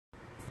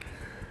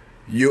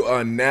You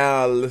are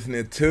now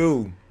listening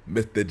to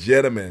Mr.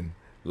 Gentleman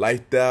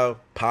Lifestyle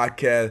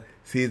Podcast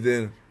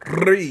Season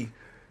 3.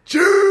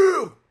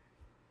 Chill!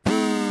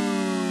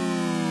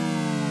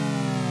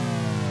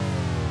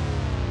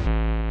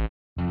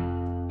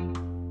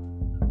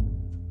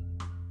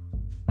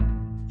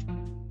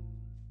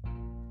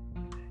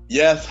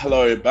 Yes,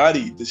 hello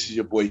everybody. This is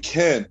your boy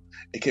Ken,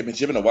 aka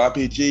Jim in the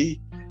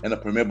YPG, and a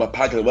premiere by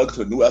podcast. Welcome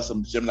to a new episode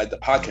of Jim Like the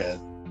Podcast.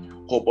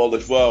 Hope all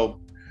is well.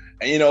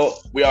 And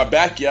we are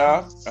back,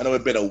 y'all. I know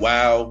it's been a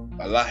while.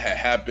 A lot had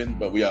happened,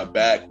 but we are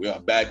back. We are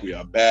back.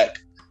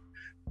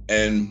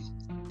 And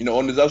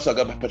on this episode, I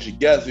got my special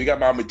guests. We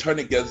got my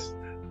returning guest,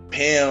 Miss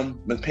Pam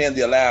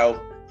Deolall,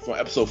 from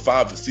episode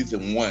 5 of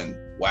season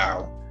 1.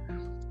 Wow.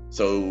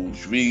 So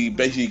we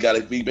basically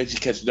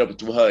catching up with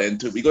her,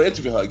 and we gonna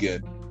interview her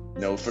again.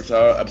 First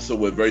our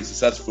episode was very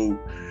successful.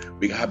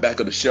 We got her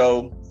back on the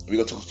show. We're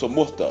gonna talk some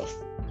more stuff.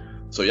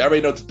 So y'all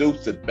already know what to do.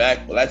 Sit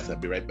back, relax, and I'll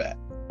be right back.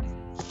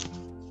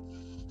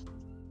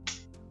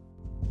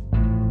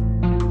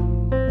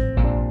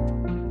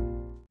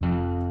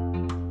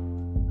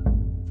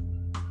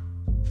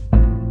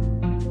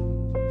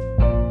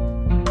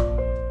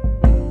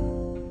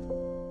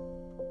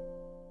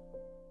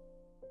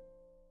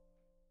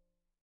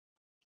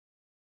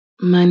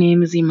 My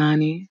name is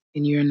Imani,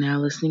 and you are now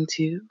listening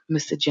to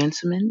Mr.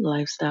 Gentleman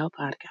Lifestyle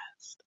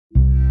Podcast.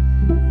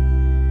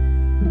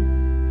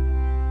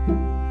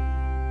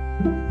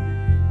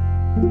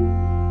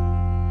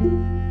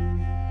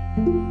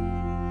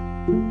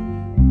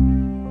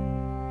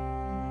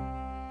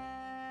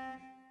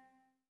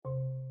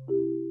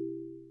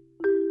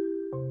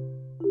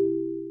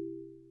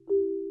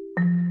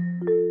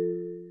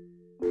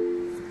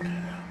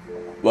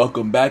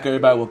 Welcome back,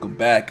 everybody. Welcome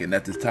back. And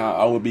at this time,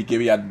 I will be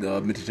giving out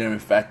the Mr. Gentleman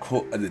fact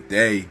quote of the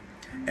day.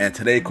 And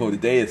today's quote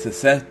of the day is: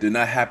 success do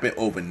not happen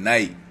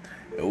overnight.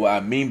 And what I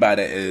mean by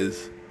that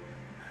is,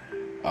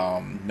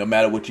 no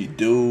matter what you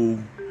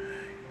do,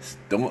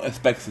 don't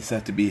expect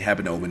success to be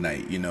happening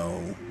overnight.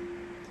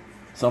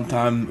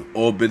 Sometimes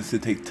all businesses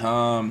take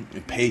time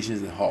and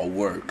patience and hard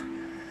work.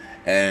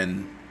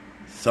 And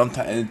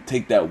sometimes it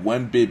take that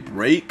one big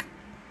break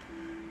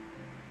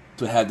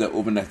to have that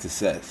overnight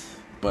success.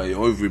 But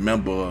always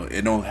remember,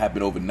 it don't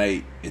happen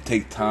overnight. It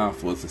takes time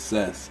for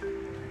success.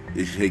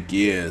 It should take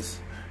years.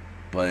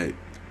 But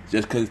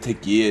just because it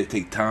takes years,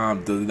 take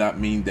time, does not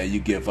mean that you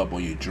give up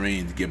on your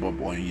dreams, give up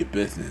on your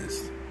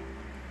business.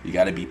 You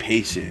got to be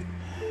patient.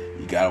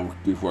 You got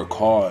to work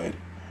hard.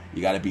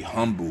 You got to be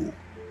humble.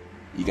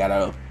 You got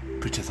to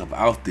put yourself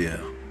out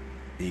there.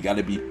 And you got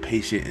to be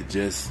patient and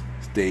just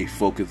stay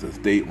focused and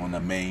stay on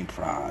the main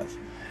prize.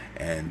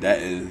 And that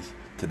is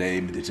today,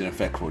 the General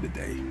Fact Quote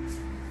today.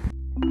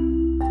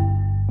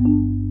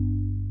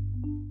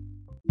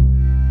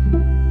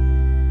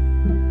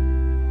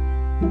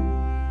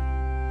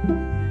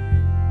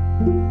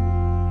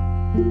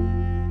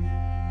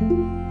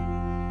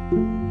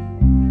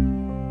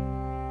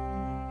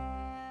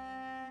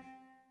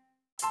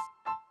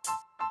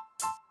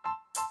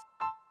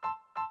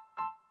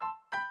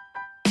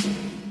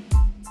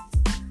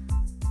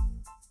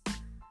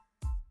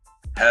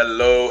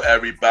 Hello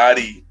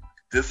everybody.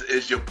 This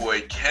is your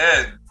boy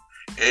Ken,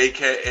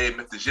 aka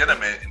Mr.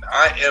 Gentleman, and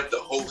I am the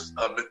host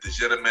of Mr.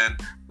 Gentleman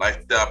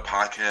Lifestyle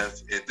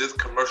Podcast. And this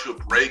commercial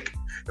break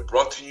is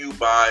brought to you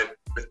by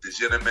Mr.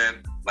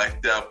 Gentleman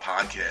Lifestyle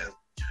Podcast.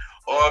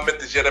 On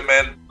Mr.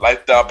 Gentleman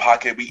Lifestyle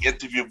Podcast, we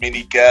interview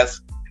many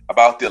guests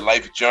about their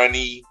life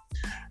journey,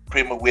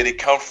 pretty much where they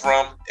come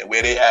from and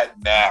where they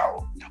at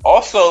now.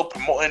 Also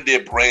promoting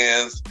their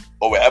brands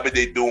or whatever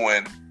they're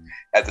doing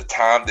at the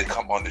time they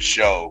come on the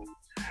show.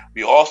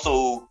 We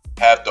also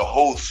have the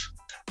host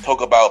talk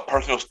about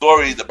personal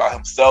stories about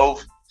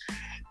himself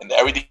and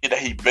everything that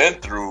he's been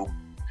through.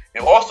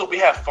 And also we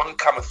have fun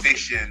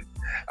conversation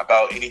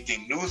about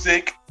anything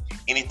music,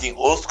 anything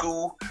old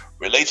school,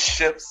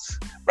 relationships,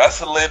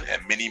 wrestling,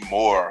 and many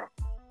more.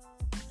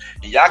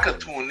 And y'all can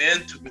tune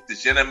in to Mr.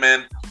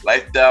 Gentleman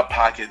Lifestyle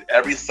Podcast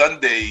every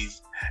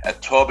Sundays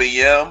at 12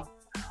 a.m.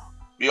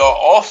 We are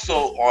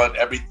also on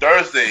every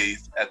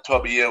Thursdays at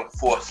 12 a.m.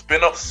 for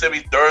Spin-Off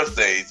Series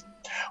Thursdays,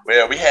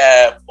 where we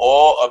have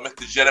all of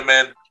Mr.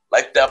 Gentleman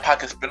Lifestyle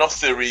Podcast spin-off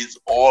series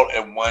all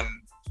in one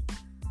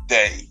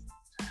day,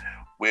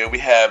 where we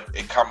have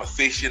a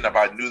conversation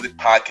about music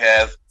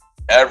podcast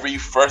every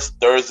first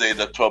Thursday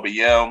at 12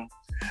 a.m.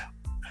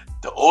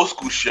 The Old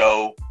School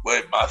Show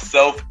with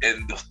myself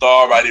and the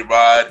Star Riding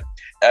Rod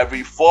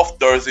every fourth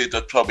Thursday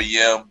at 12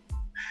 a.m.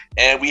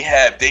 And we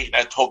have Date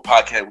Night Talk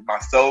Podcast with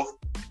myself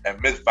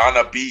and Miss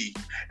Vanna B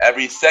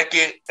every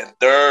second and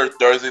third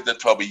Thursdays at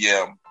 12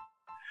 a.m.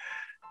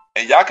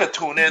 And y'all can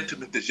tune in to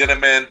Mr.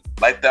 Gentleman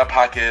Lifestyle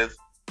Podcast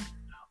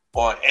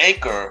on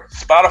Anchor,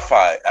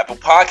 Spotify, Apple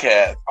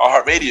Podcasts,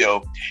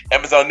 iHeartRadio,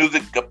 Amazon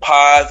Music,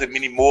 Pods, and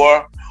many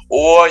more.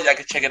 Or y'all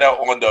can check it out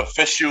on the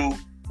official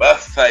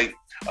website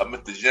of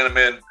Mr.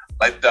 Gentleman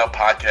Lifestyle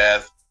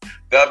Podcast,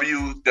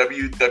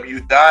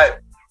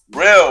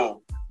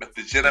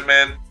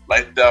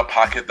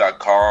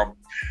 www.realmrgentlemanlifestylepodcast.com,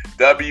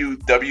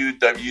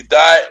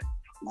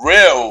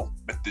 www.realmrgentlemanlifestylepodcast.com,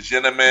 Mr.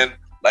 Gentleman,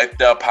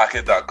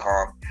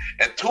 LifestylePocket.com.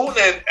 And tune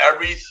in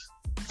every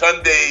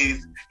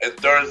Sundays and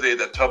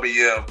Thursdays at 12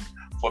 a.m.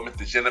 for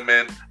Mr.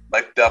 Gentleman,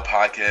 Lifestyle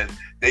Podcast.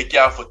 Thank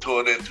y'all for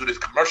tuning in to this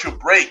commercial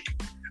break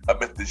of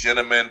Mr.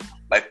 Gentleman,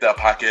 Lifestyle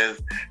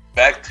Podcast.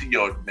 Back to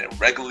your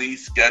regularly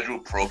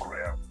scheduled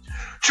program.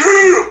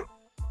 Cheer!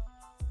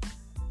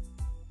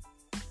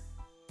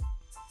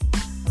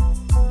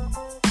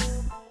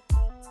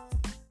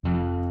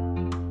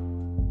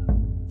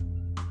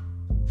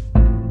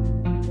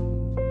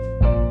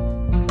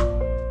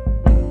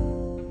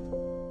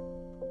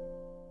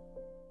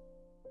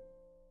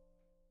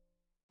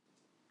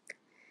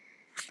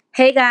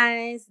 Hey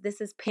guys,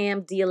 this is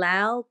Pam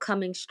Deolall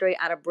coming straight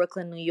out of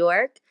Brooklyn, New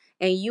York,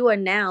 and you are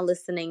now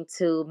listening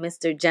to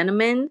Mr.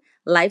 Gentleman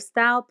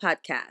Lifestyle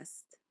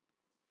Podcast.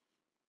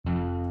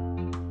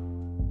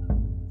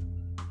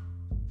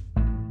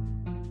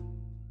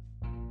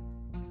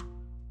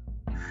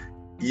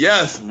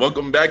 Yes,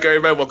 welcome back,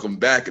 everybody. Welcome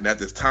back. And at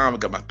this time, I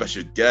got my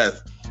special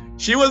guest.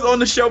 She was on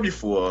the show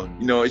before.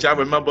 You know, if y'all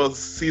remember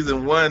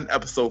season 1,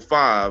 episode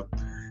 5.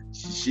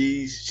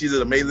 She's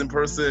an amazing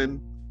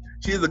person.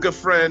 She's a good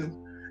friend.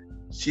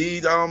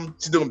 She's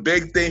doing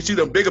big things. She's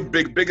doing bigger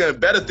and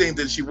better things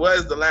than she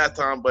was the last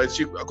time. But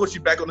of course,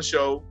 she's back on the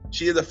show.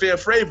 She is a fan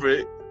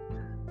favorite.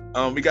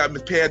 We got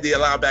Miss Pam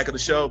Deolall back on the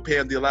show.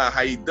 Pam Deolall, how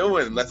you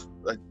doing? Let's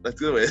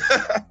do it.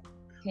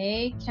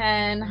 Hey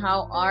Ken,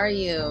 how are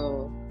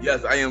you?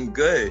 Yes, I am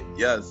good.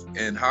 Yes,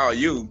 and how are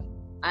you?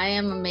 I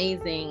am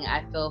amazing.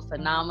 I feel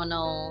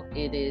phenomenal.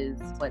 It is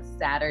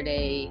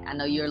Saturday. I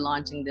know you're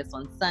launching this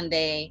on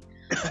Sunday,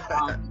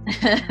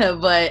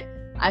 but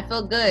I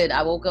feel good.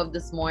 I woke up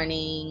this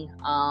morning.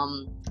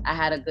 I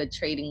had a good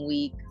trading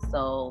week,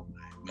 so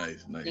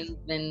nice. It's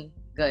been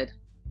good.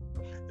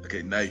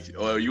 Okay, nice.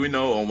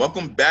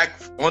 Welcome back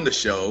on the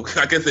show.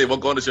 I can say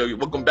welcome on the show.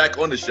 Welcome back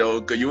on the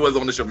show because you was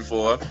on the show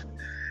before,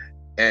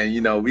 and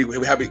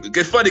we have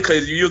it's funny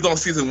because you was on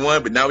season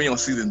 1, but now we on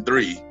season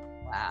 3.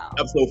 Wow.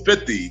 Episode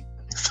 50.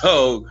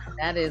 So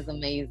that is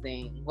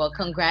amazing. Well,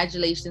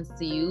 congratulations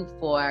to you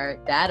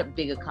for that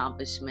big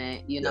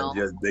accomplishment. Yes,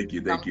 thank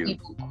you. Some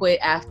people quit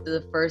after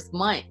the first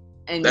month,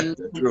 and you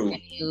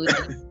continued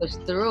and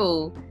pushed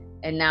through,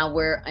 and now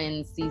we're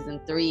in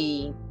season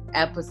 3,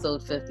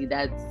 episode 50.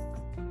 That's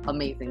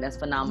amazing. That's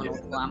phenomenal.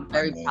 So I'm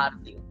very proud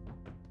of you.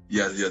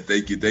 Yes,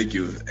 thank you.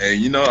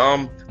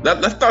 And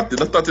let's start this.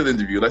 Let's start this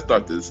interview. Let's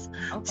start this.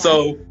 Okay.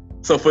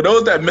 So for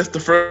those that missed the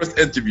first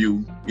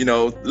interview,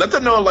 let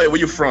them know where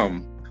you're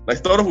from.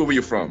 Start off with where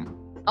you're from.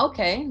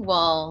 Okay,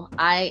 well,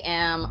 I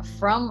am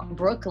from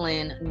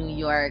Brooklyn, New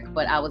York,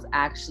 but I was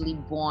actually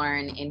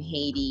born in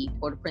Haiti,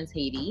 Port-au-Prince,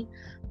 Haiti.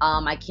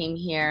 I came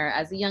here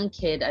as a young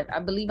kid. I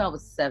believe I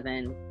was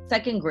 7,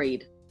 second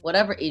grade,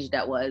 whatever age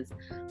that was.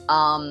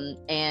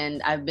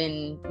 And I've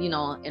been,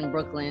 in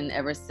Brooklyn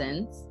ever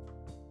since.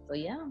 So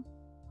yeah.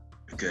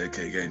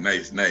 Okay,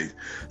 nice.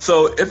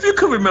 So if you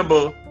could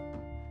remember,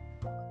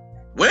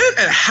 when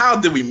and how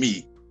did we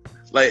meet?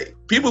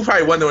 People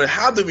probably wondering,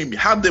 how did we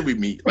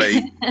meet?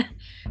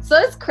 So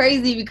it's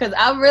crazy because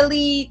I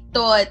really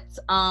thought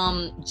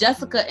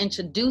Jessica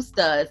introduced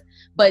us,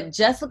 but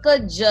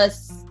Jessica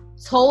just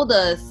told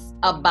us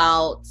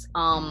about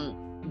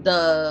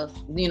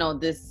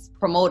this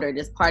promoter,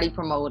 this party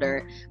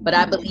promoter, but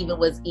I believe it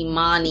was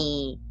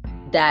Imani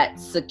that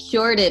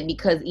secured it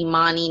because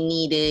Imani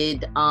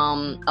needed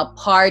a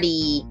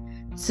party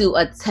to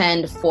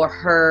attend for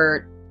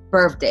her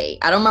birthday.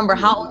 I don't remember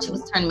how old she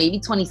was turning, maybe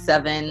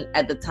 27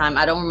 at the time.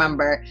 I don't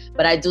remember,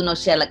 but I do know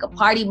she had a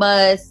party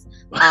bus.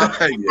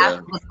 After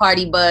the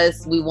party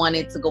bus, we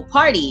wanted to go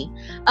party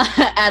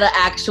at an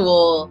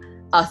actual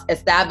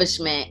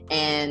establishment,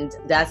 and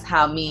that's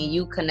how me and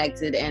you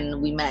connected,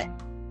 and we met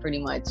pretty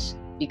much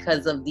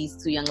because of these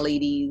 2 young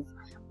ladies.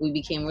 We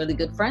became really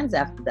good friends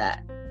after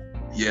that.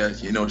 Yeah,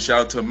 shout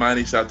out to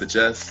Imani, shout out to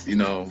Jess.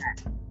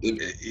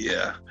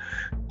 Yeah,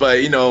 but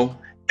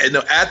and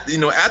after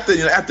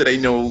that,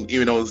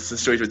 even though the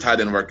situation with Ty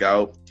didn't work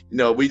out,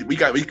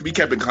 we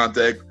kept in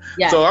contact.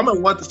 Yeah. So I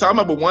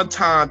remember one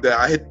time that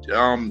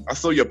I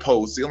saw your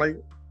post. You're like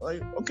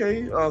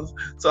okay,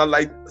 so I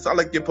like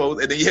your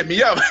post, and then you hit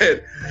me up,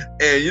 and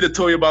you just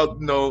told me about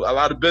a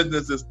lot of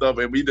business and stuff,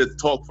 and we just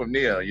talked from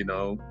there.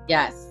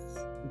 Yes,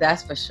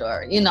 that's for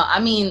sure.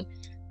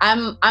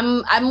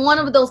 I'm one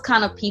of those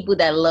kind of people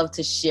that love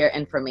to share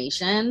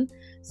information.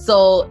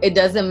 So it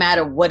doesn't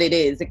matter what it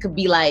is. It could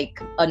be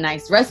a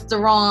nice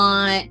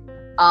restaurant,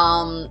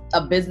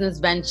 a business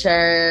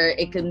venture.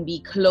 It can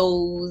be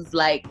clothes.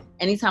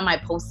 Anytime I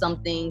post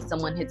something,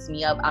 someone hits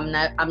me up. I'm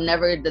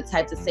never the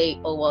type to say,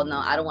 oh, well, no,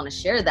 I don't want to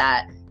share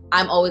that.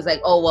 I'm always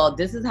oh, well,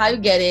 this is how you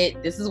get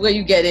it. This is where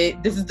you get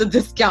it. This is the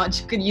discount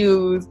you could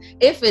use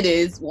if it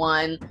is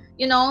one,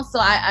 so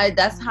I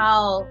that's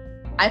how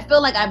I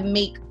feel like I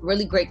make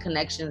really great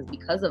connections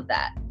because of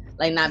that.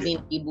 Not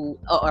being able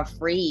or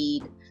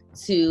afraid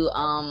to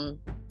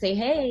say,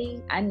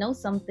 hey, I know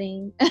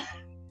something.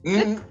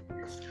 Mm-hmm.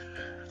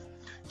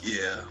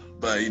 Yeah,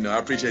 but I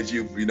appreciate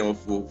you,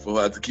 for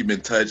us to keep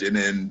in touch, and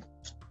then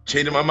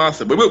changing my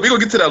mindset. But we're gonna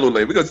get to that a little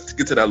later. We're gonna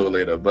get to that a little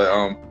later. But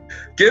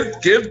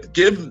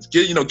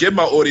give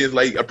my audience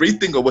like a brief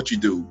thing of what you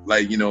do,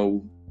 like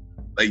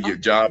like your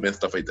job and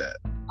stuff like that.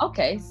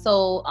 Okay,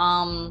 so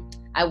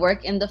I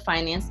work in the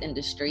finance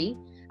industry.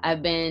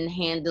 I've been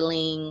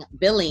handling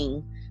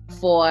billing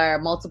for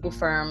multiple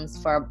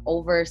firms for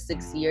over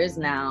 6 years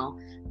now.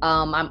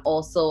 I'm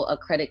also a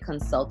credit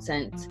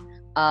consultant,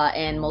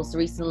 and most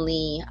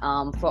recently,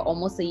 for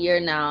almost a year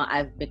now,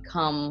 I've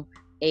become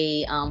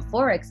a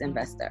Forex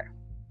investor.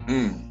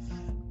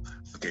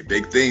 Okay,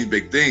 big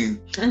thing.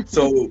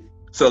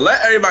 So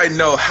let everybody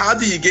know, how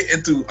do you get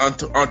into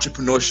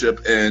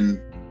entrepreneurship, and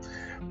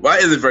why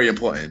is it very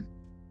important?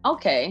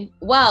 Okay,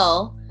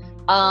 well,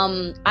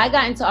 I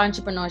got into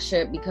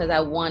entrepreneurship because I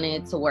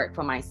wanted to work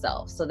for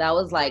myself. So that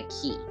was like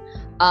key.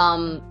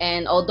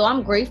 And although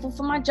I'm grateful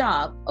for my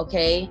job,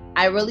 okay,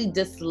 I really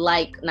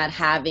dislike not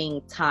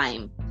having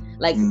time,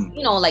 like,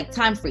 like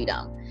time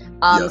freedom.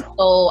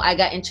 So I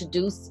got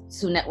introduced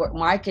to network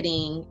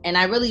marketing, and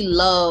I really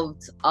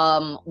loved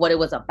what it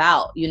was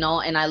about,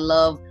 and I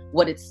love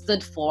what it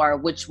stood for,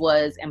 which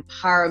was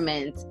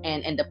empowerment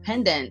and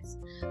independence.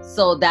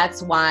 So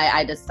that's why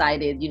I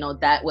decided,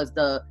 that was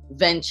the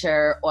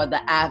venture or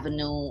the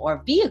avenue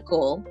or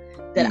vehicle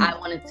that I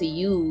wanted to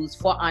use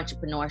for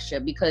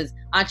entrepreneurship, because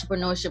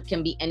entrepreneurship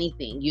can be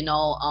anything,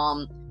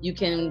 you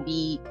can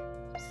be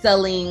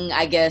selling,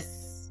 I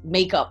guess,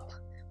 makeup,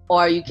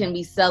 or you can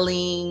be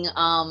selling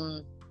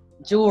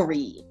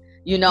jewelry,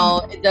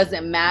 it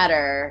doesn't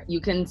matter. You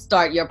can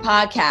start your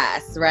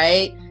podcast,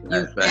 right?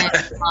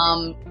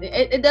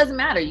 It doesn't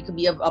matter. You could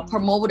be a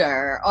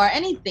promoter or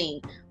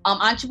anything.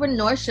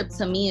 Entrepreneurship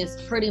to me is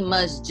pretty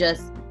much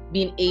just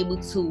being able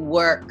to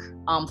work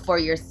for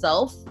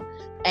yourself,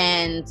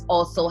 and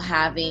also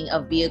having a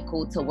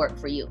vehicle to work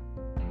for you.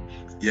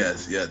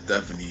 Yes,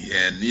 definitely.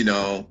 And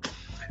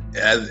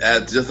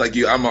as just like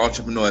you, I'm an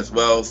entrepreneur as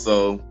well.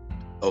 So,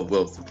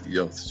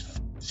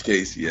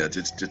 case,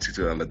 just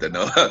to let that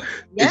know.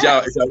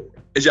 Yeah.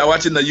 Is y'all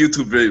watching the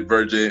YouTube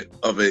version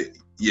of it?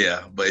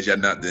 Yeah, but if y'all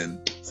not,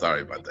 then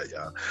sorry about that,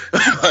 y'all.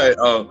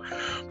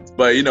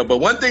 but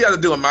one thing I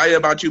do admire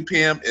about you,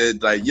 Pam,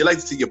 is like you like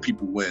to see your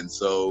people win.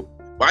 So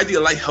why do you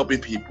like helping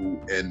people,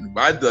 and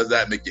why does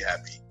that make you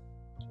happy?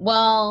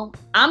 Well,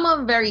 I'm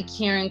a very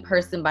caring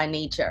person by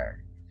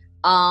nature.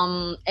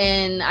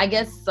 And I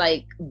guess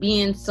like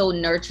being so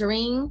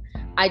nurturing,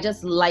 I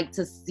just like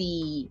to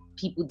see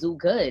people do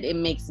good. It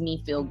makes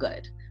me feel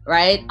good,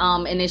 right?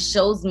 And it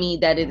shows me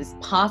that it is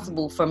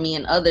possible for me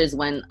and others.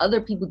 When other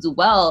people do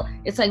well,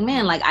 it's like,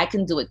 man, like I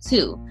can do it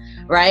too,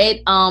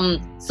 right?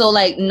 So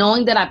like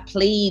knowing that I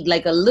played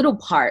like a little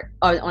part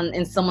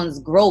in someone's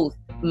growth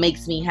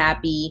makes me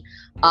happy.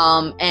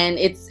 And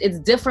it's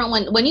different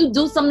when you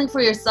do something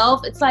for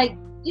yourself. It's like,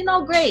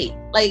 great,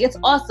 like it's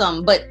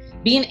awesome. But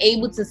being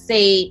able to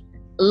say,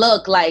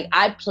 look, like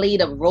I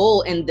played a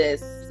role in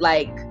this,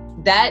 like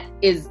that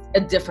is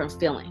a different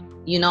feeling,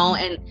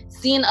 and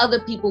seeing other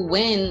people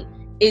win,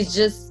 it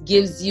just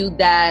gives you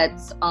that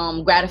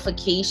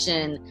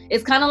gratification.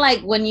 It's kind of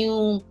like when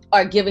you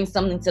are giving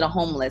something to the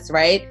homeless,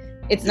 right?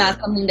 It's not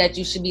something that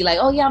you should be like,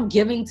 oh yeah, I'm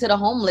giving to the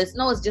homeless.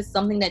 No, it's just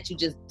something that you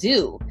just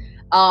do.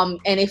 And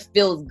it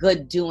feels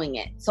good doing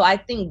it. So I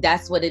think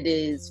that's what it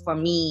is for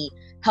me,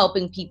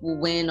 helping people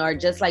win, or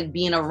just like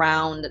being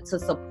around to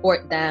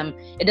support them.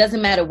 It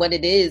doesn't matter what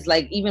it is.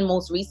 Like even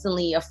most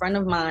recently, a friend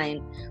of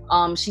mine,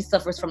 she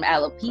suffers from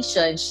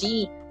alopecia, and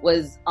she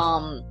was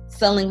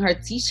selling her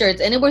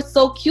t-shirts, and it was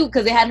so cute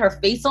because it had her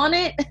face on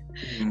it.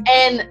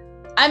 And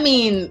I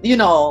mean,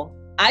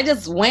 I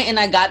just went and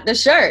I got the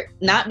shirt,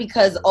 not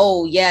because,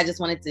 I just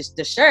wanted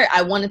the shirt.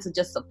 I wanted to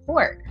just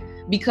support,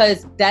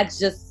 because that's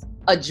just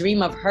a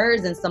dream of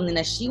hers and something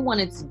that she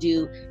wanted to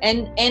do,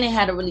 and it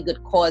had a really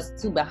good cause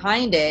too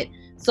behind it.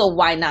 So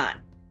why not?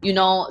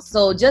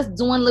 So just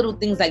doing little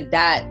things like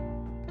that,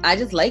 I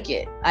just like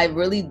it. I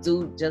really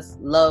do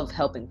just love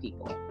helping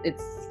people.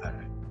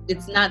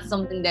 It's not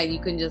something that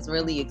you can just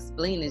really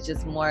explain. It's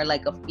just more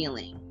like a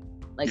feeling.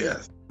 Like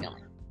a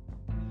feeling.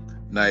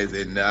 Nice.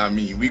 And I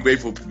mean, we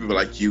grateful for people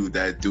like you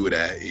that do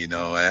that,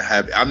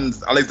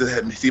 I like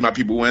to see my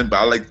people win, but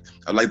I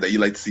like that you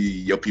like to see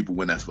your people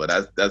win as well.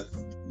 That's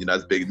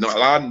that's big. Not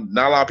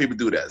a lot of people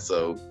do that.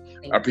 So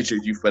I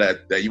appreciate you for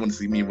that you want to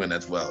see me win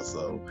as well.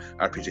 So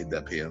I appreciate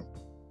that, Pam.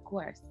 Of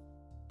course.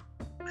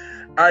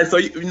 All right. So,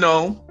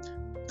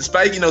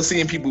 despite,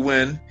 seeing people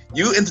win,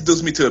 you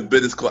introduced me to a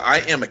business called I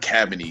Am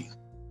Academy.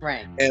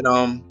 Right. And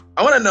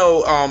I want to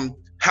know,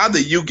 how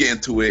did you get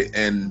into it,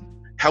 and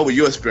how was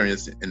your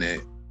experience in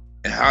it,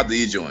 and how did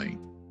you join?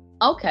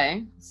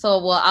 Okay.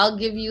 So, I'll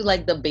give you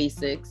like the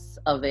basics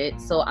of it.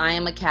 So I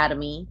Am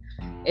Academy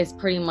is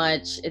pretty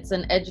much, it's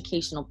an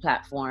educational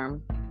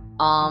platform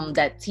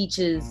that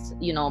teaches,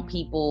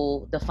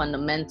 people the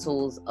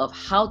fundamentals of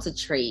how to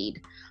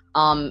trade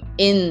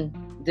in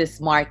this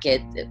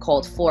market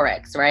called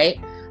Forex, right?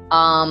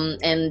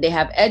 And they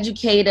have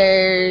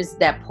educators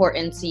that pour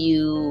into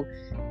you.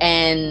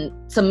 And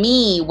to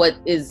me, what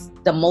is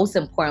the most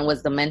important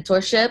was the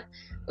mentorship.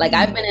 Like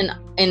I've been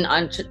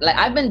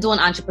I've been doing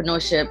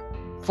entrepreneurship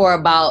for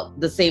about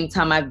the same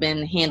time I've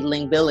been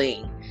handling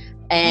billing,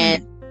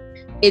 and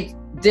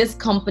this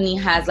company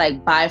has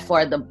like by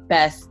far the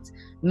best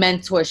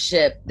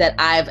mentorship that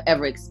I've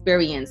ever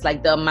experienced.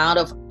 Like the amount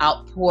of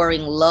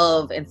outpouring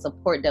love and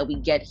support that we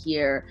get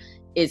here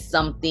is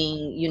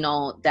something, you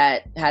know,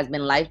 that has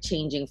been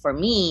life-changing for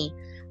me.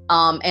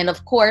 And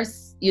of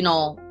course, you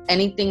know,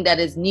 anything that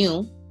is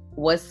new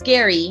was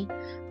scary.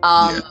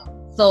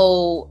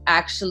 So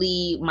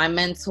actually my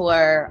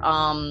mentor,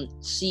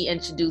 she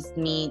introduced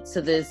me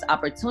to this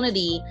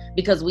opportunity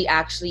because we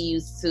actually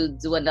used to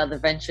do another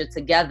venture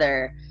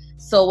together.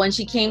 So when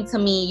she came to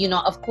me, you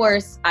know, of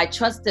course I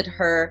trusted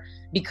her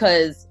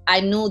because I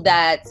knew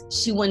that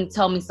she wouldn't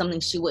tell me something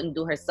she wouldn't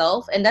do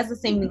herself. And that's the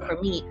same thing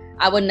for me.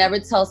 I would never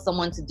tell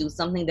someone to do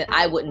something that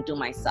I wouldn't do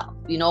myself,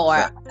 you know,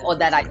 or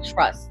that I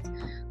trust.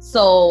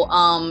 So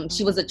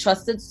she was a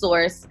trusted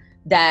source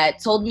that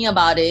told me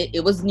about it.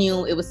 It was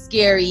new, it was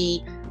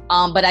scary,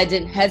 but I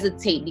didn't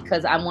hesitate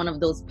because I'm one of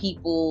those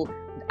people.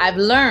 I've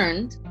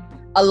learned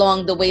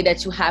along the way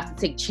that you have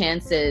to take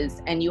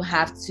chances and you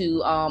have to,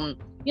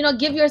 you know,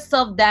 give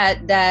yourself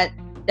that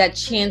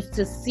chance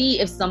to see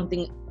if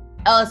something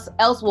else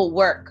will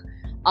work.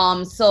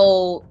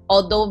 So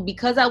although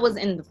because I was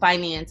in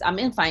finance, I'm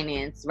in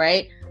finance,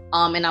 right?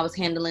 And I was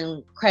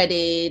handling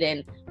credit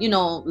and, you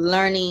know,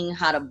 learning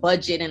how to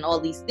budget and all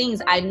these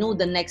things, I knew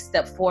the next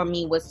step for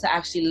me was to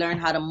actually learn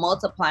how to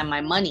multiply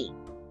my money.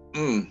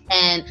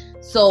 And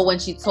so when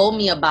she told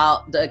me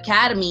about the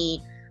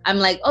academy, I'm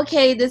like,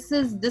 okay, this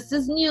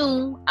is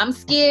new. I'm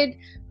scared,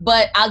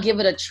 but I'll give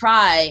it a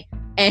try.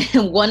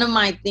 And one of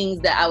my things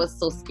that I was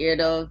so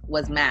scared of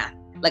was math.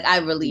 Like I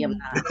really am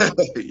not.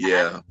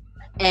 Yeah.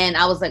 And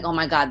I was like, oh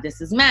my God, this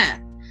is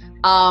math.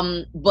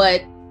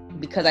 But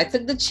because I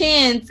took the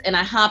chance and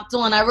I hopped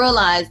on, I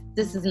realized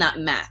this is not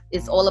math.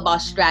 It's all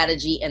about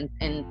strategy and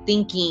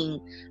thinking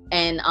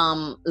and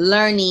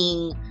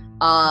learning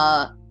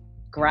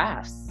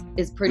graphs.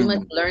 It's pretty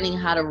much learning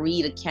how to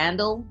read a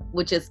candle,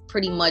 which is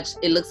pretty much,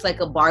 it looks like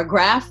a bar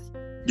graph.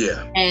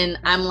 Yeah. And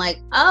I'm like,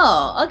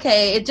 oh,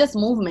 okay, it's just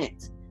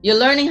movement. You're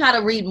learning how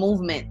to read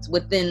movement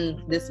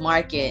within this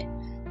market.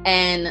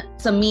 And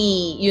to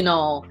me, you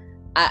know,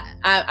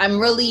 I'm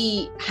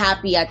really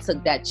happy I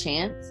took that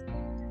chance.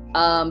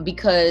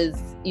 Because,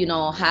 you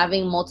know,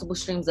 having multiple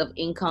streams of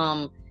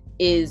income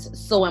is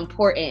so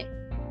important.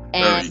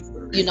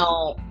 And, you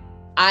know,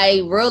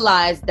 I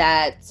realized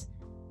that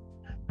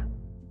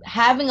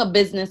having a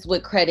business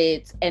with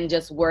credit and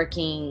just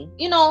working,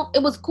 you know,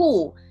 it was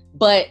cool,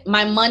 but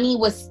my money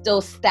was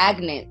still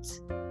stagnant.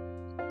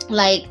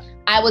 Like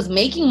I was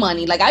making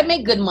money, like I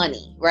make good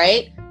money,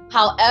 right?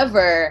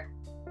 However,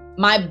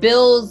 my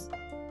bills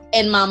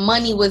and my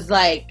money was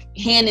like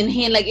hand in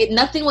hand, like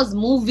nothing was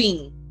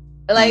moving.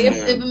 Like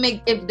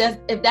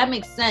if that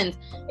makes sense,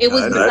 it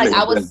was just like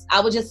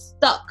I was just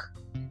stuck.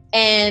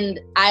 And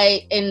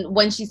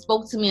when she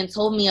spoke to me and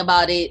told me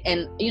about it,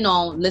 and you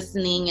know,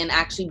 listening and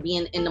actually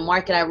being in the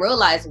market, I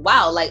realized,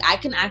 wow, like I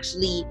can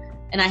actually,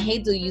 and I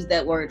hate to use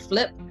that word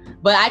flip,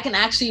 but I can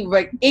actually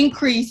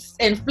increase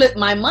and flip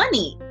my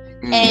money.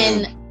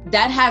 And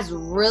that has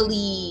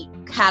really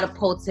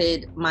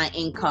catapulted my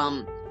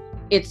income.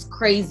 It's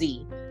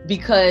crazy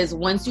because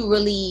once you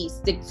really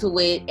stick to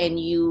it and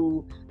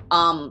you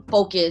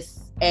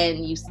focus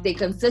and you stay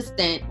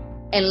consistent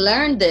and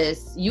learn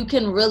this, you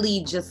can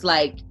really just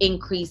like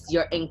increase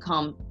your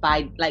income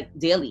by like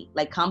daily,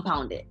 like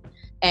compound it.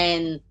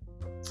 And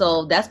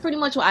so that's pretty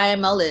much what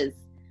IML is.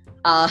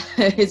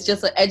 It's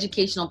just an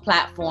educational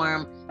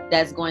platform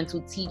that's going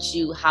to teach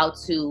you how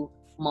to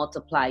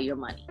multiply your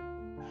money.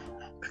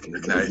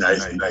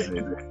 Nice.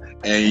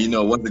 And you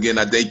know, once again,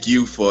 I thank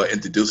you for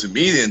introducing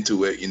me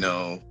into it, you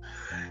know.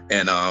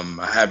 And I'm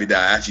happy that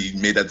I actually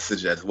made that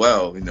decision as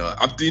well. You know,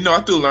 I'm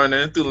still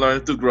learning,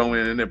 still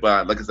growing in it.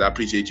 But like I said, I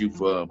appreciate you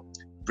for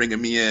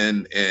bringing me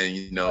in, and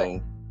you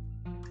know,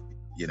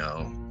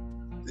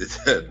 it's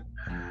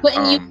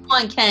putting you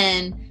on,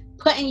 Ken.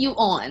 Putting you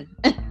on.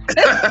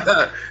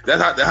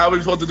 That's how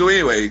we're supposed to do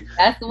anyway.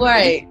 That's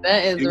right.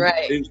 That is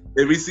right.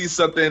 If we see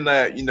something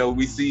that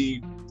we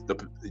see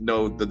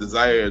the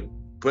desire,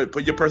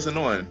 put your person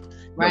on.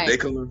 Right. They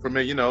can learn from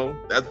it,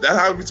 that's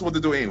how we're supposed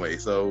to do it anyway.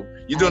 So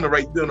you're doing the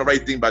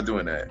right thing by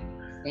doing that.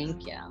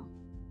 Thank you. All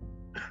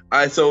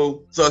right,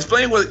 so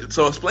explain what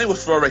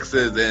Forex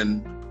is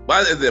and why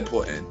is it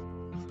important?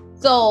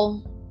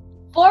 So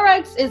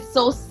Forex is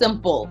so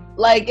simple.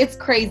 Like it's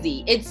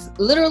crazy. It's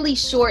literally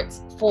short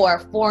for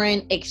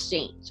foreign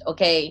exchange.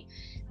 Okay.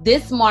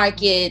 This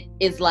market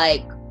is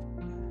like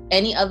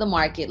any other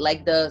market,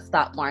 like the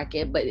stock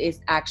market, but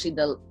it's actually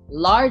the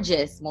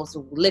largest, most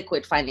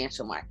liquid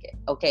financial market.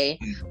 Okay.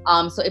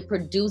 So it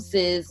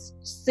produces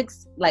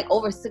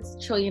over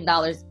 $6 trillion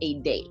a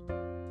day.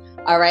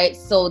 All right.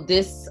 So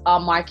this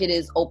market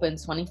is open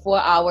 24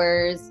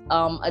 hours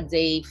a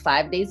day,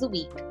 5 days a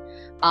week.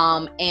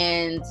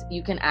 And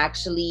you can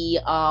actually,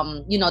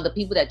 the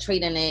people that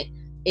trade in it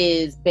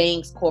is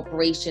banks,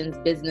 corporations,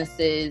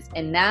 businesses.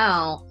 And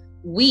now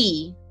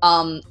we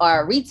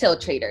are retail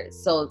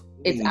traders, so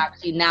it's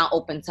actually now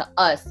open to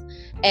us.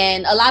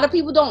 And a lot of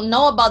people don't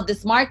know about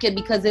this market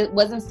because it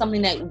wasn't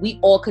something that we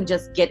all could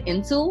just get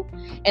into.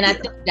 And I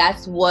think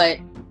that's what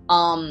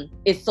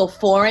is so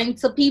foreign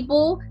to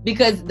people,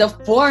 because the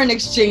foreign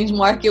exchange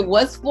market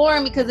was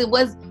foreign because it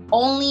was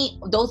only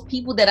those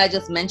people that I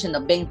just mentioned, the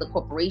banks, the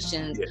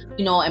corporations,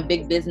 you know, and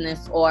big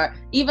business, or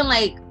even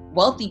like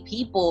wealthy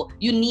people.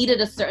 You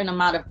needed a certain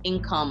amount of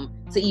income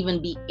to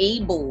even be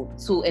able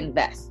to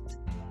invest.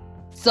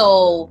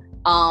 So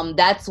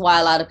that's why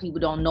a lot of people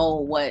don't know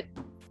what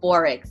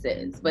Forex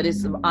is, but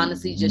it's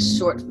honestly just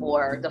short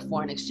for the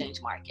foreign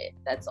exchange market.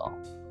 That's all.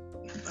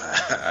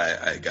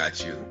 I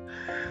got you.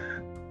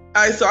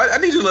 All right, so I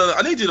need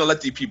you to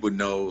let these people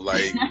know,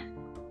 like,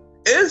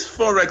 is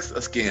Forex a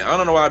scam? I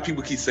don't know why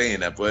people keep saying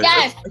that, but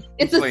yes,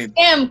 it's a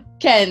scam,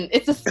 Ken.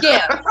 It's a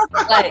scam,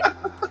 like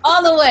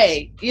all the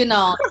way. You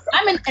know,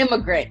 I'm an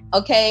immigrant.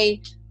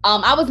 Okay,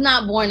 I was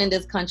not born in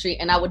this country,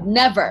 and I would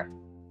never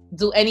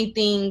do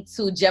anything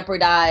to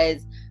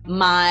jeopardize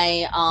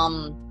my,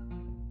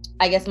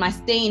 I guess, my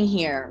staying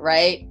here,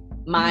 right?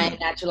 My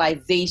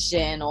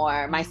naturalization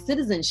or my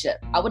citizenship.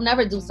 I would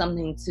never do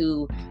something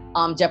to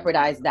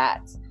jeopardize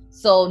that.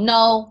 So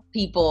no,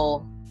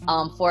 people,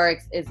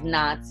 Forex is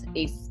not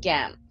a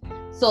scam.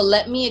 So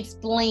let me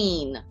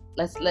explain.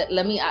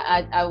 Let me,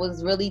 I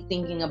was really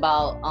thinking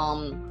about,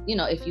 you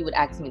know, if you would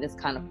ask me this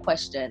kind of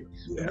question,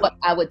 what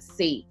I would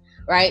say,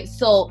 right?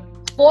 So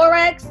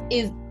Forex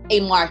is a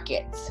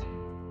market.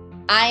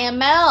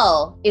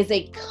 IML is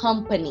a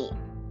company,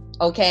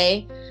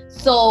 okay?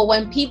 So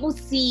when people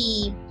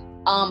see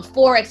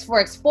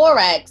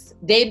Forex,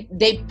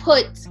 they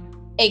put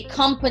a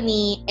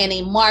company and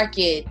a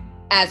market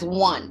as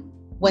one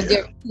when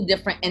they're two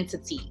different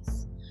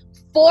entities.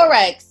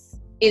 Forex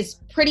is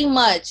pretty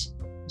much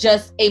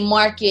just a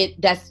market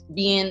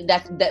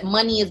that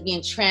money is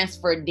being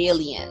transferred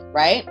daily in,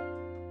 right?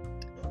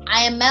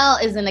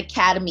 IML is an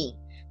academy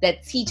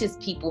that teaches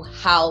people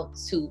how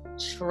to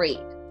trade.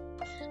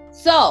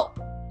 So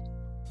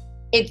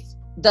it's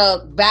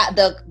the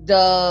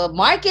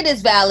market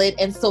is valid,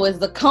 and so is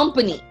the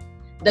company.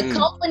 The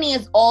company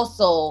is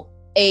also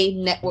a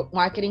network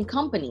marketing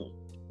company.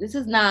 This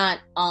is not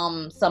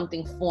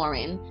something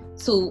foreign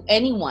to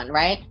anyone,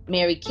 right?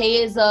 Mary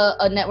Kay is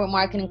a network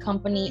marketing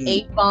company.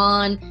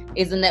 Avon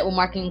is a network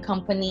marketing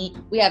company.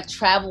 We have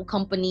travel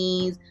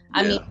companies.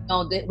 I mean, you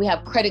know, we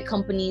have credit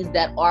companies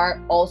that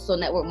are also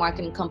network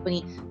marketing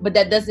company, but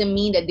that doesn't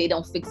mean that they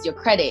don't fix your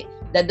credit.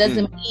 That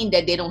doesn't mean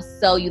that they don't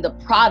sell you the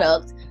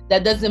product.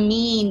 That doesn't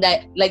mean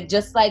that, like,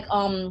 just like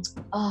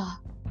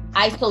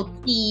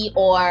ISOT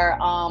or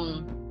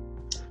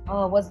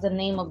what's the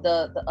name of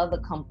the other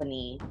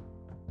company?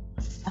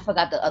 I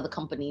forgot the other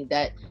company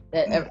that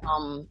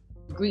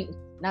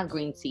not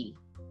green tea.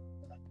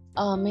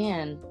 Oh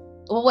man,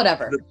 well,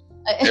 whatever.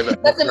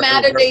 It doesn't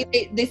matter.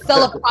 They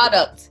sell a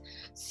product.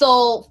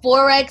 So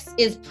Forex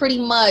is pretty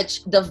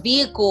much the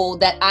vehicle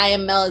that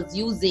IML is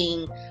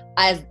using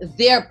as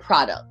their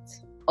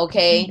product.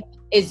 Okay,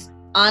 it's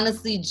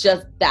honestly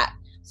just that.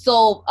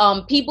 So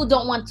people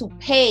don't want to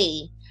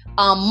pay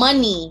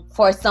money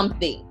for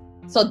something.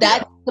 So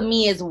that to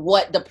me is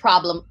what the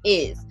problem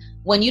is.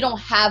 When you don't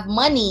have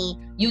money,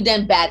 you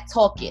then bad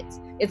talk it.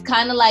 It's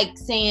kind of like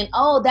saying,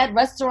 oh, that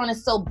restaurant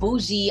is so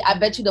bougie, I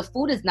bet you the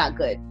food is not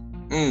good.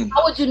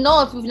 How would you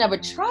know if you've never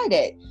tried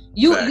it?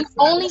 You're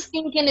only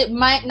thinking it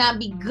might not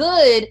be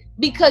good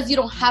because you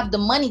don't have the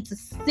money to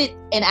sit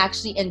and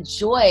actually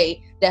enjoy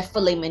that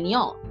filet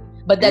mignon.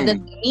 But that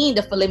doesn't mean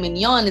the filet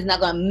mignon is not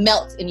going to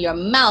melt in your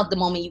mouth the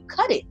moment you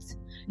cut it.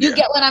 You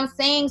get what I'm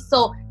saying?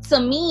 So to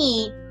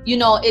me, you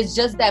know, it's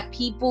just that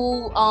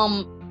people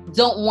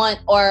don't want,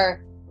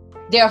 or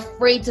they're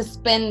afraid to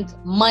spend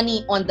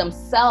money on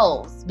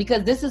themselves,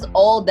 because this is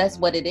all, that's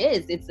what it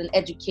is. It's an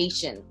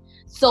education.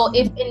 So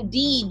if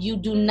indeed you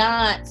do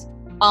not,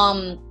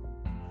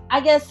 I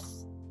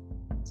guess,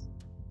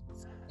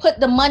 put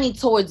the money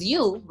towards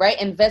you,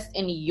 right? Invest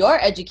in your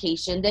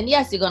education, then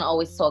yes, you're going to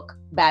always talk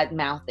bad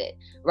mouth it,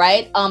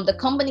 right? The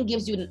company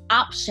gives you an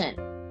option,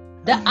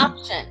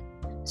 option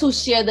to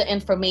share the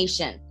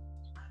information.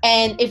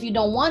 And if you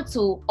don't want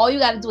to, all you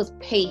got to do is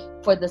pay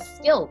for the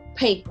skill,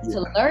 pay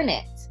to learn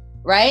it,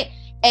 right?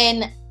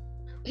 And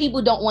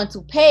people don't want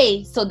to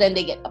pay, so then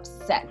they get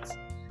upset.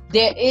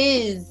 There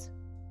is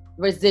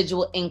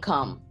residual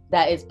income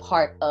that is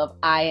part of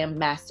I Am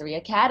Mastery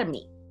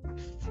Academy.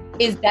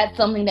 Is that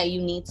something that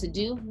you need to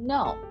do?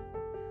 No.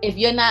 If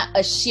you're not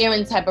a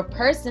sharing type of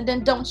person,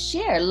 then don't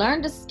share.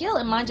 Learn the skill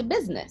and mind your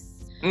business.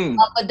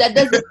 But that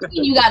doesn't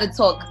mean you got to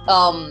talk,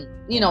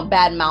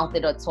 bad mouth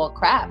it or talk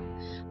crap.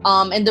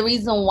 And the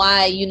reason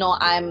why,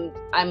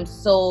 I'm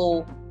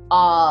so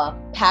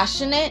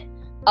passionate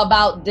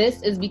about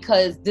this is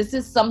because this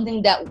is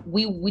something that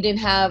we didn't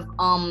have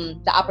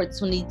the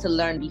opportunity to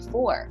learn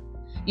before.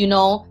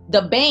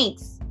 The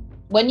banks,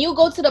 when you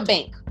go to the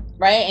bank,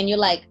 right, and you're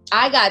like,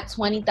 I got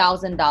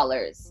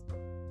 $20,000.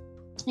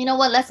 You know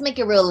what? Let's make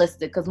it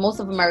realistic, because most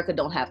of America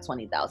don't have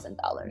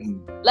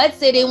 $20,000. Let's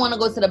say they want to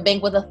go to the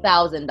bank with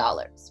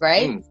 $1,000,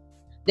 right?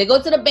 They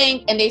go to the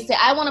bank and they say,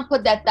 I want to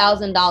put that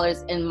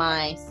 $1,000 in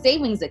my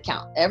savings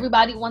account.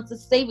 Everybody wants a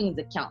savings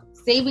account.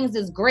 Savings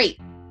is great.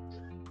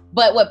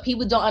 But what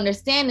people don't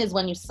understand is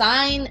when you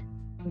sign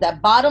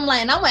that bottom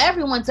line, and I want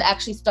everyone to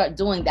actually start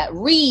doing that.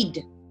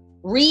 Read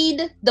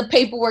the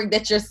paperwork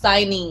that you're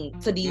signing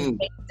to these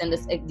banks and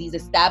these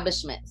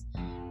establishments.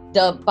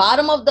 The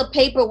bottom of the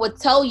paper would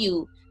tell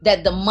you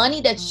that the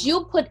money that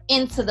you put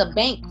into the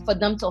bank for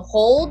them to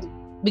hold,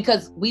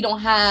 because we don't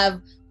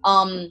have,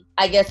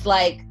 I guess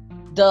like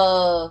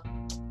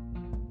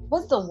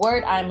what's the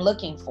word I'm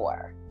looking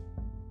for?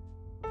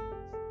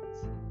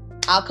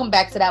 I'll come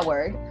back to that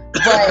word.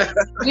 But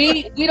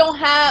we don't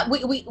have,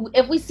 we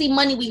if we see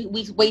money,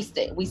 we waste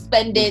it, we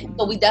spend it.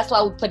 So that's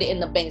why we put it in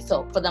the bank,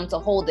 so for them to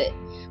hold it.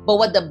 But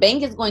what the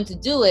bank is going to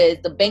do is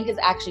the bank is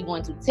actually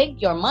going to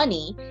take your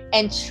money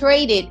and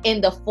trade it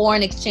in the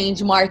foreign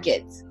exchange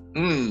market.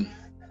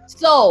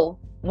 So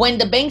when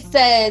the bank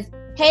says,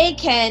 hey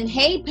Ken,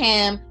 hey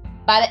Pam,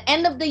 by the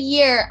end of the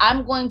year,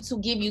 I'm going to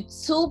give you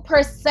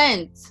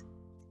 2%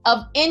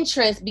 of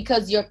interest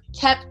because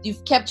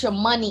you've kept your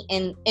money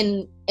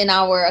in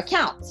our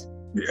account.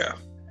 Yeah.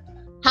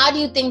 How do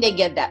you think they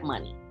get that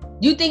money?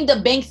 You think the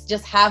banks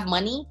just have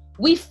money?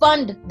 We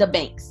fund the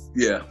banks.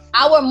 Yeah.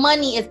 Our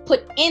money is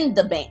put in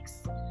the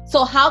banks.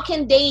 So how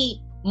can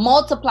they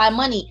multiply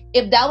money?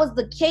 If that was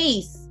the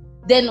case,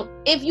 then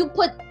if you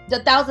put the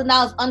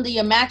 $1,000 under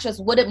your mattress,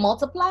 would it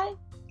multiply?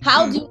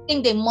 How do you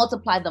think they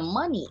multiply the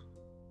money?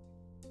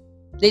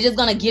 They're just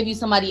gonna give you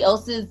somebody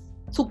else's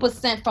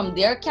 2% from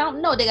their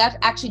account? No, they got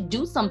to actually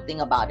do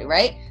something about it,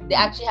 right? They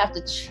actually have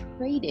to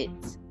trade it.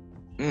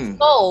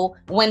 So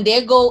when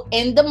they go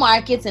in the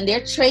markets and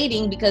they're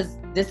trading, because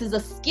this is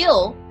a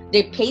skill,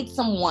 they paid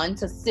someone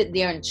to sit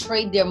there and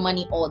trade their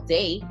money all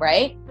day,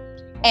 right?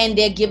 And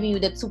they're giving you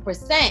the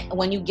 2%.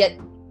 When you get,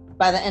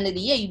 by the end of the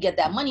year, you get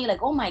that money, you're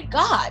like, oh my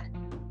God,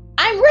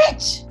 I'm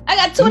rich. I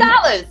got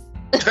 $2.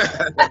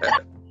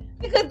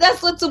 Because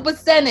that's what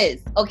 2%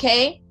 is,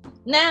 okay?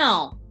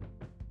 Now,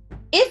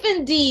 if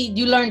indeed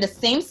you learn the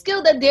same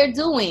skill that they're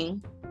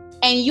doing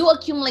and you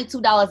accumulate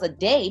 $2 a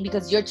day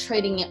because you're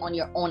trading it on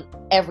your own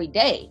every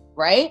day,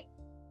 right?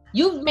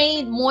 You've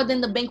made more than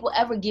the bank will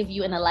ever give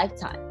you in a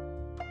lifetime.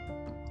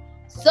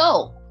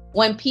 So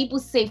when people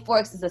say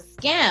Forex is a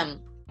scam,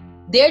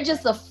 they're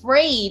just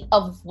afraid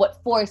of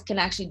what Forex can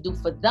actually do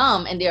for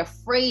them, and they're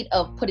afraid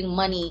of putting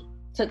money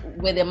to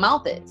where their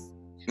mouth is.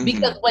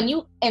 Because when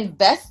you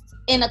invest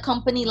in a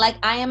company like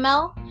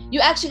IML, you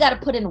actually got to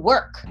put in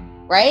work,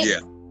 right? Yeah.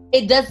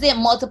 It doesn't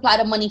multiply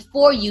the money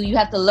for you. You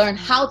have to learn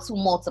how to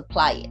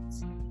multiply it.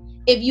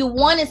 If you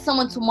wanted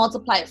someone to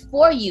multiply it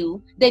for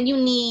you, then you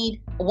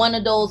need one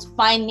of those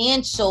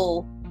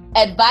financial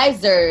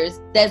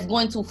advisors that's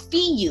going to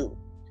fee you.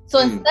 So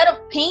instead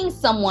of paying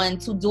someone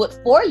to do it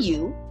for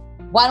you,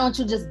 why don't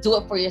you just do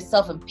it for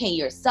yourself and pay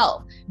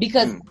yourself?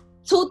 Because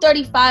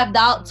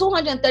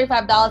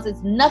 $235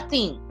 is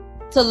nothing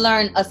to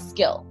learn a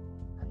skill.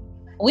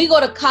 We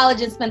go to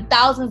college and spend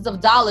thousands of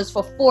dollars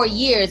for 4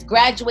 years,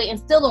 graduate, and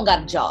still don't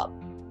got a job.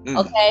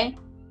 Okay?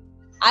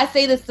 I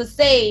say this to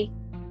say,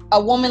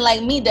 a woman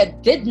like me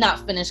that did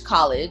not finish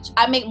college,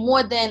 I make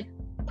more than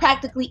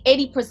practically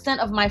 80%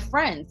 of my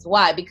friends.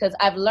 Why? Because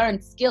I've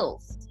learned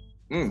skills.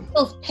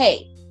 Skills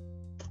pay.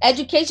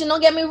 Education,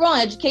 don't get me wrong,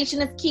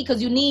 education is key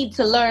because you need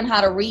to learn how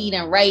to read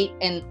and write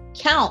and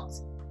count.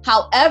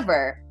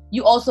 However,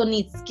 you also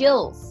need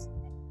skills.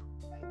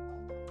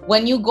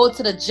 When you go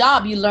to the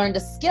job, you learn the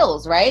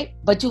skills, right?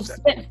 But you've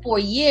spent 4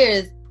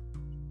 years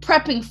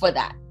prepping for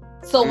that.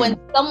 So when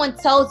someone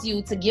tells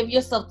you to give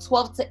yourself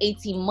 12 to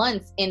 18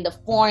 months in the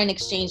foreign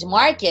exchange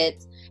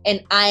market and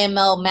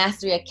IML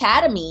Mastery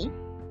Academy,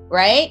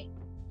 right?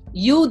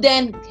 You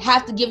then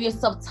have to give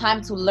yourself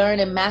time to learn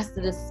and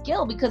master the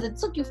skill because it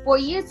took you 4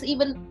 years to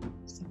even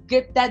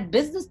get that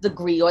business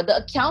degree or the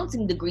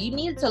accounting degree. You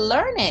needed to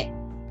learn it.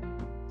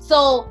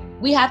 So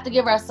we have to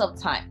give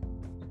ourselves time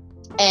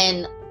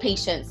and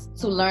patience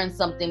to learn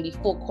something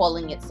before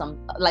calling it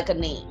like a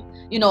name,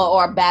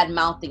 or bad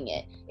mouthing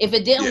it. If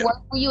it didn't work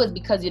for you, it's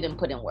because you didn't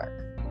put in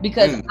work.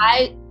 Because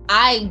I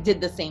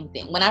did the same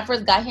thing. When I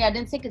first got here, I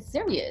didn't take it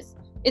serious.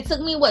 It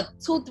took me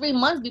 2-3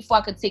 months before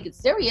I could take it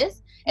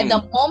serious. And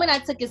the moment I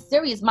took it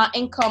serious, my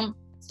income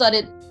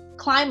started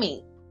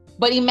climbing.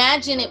 But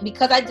imagine it,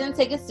 because I didn't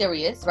take it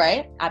serious,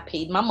 right? I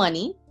paid my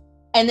money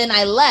and then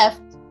I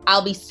left.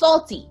 I'll be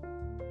salty.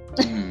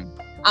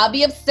 I'll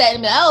be upset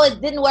and be like, oh, it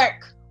didn't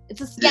work.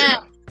 It's a scam.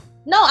 Yeah.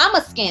 No, I'm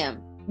a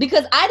scam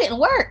because I didn't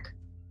work.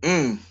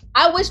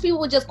 I wish people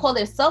would just call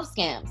themselves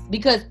scams,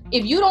 because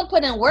if you don't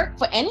put in work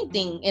for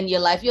anything in your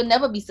life, you'll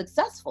never be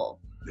successful.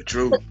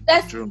 True.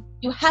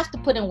 You have to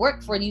put in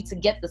work for you to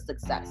get the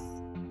success.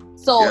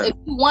 So if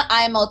you want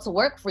IML to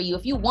work for you,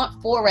 if you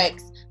want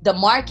Forex, the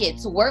market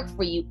to work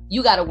for you,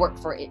 you got to work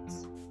for it.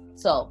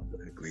 So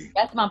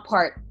that's my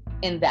part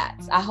in that.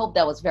 I hope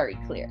that was very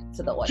clear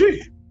to the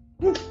audience.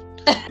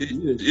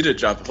 You just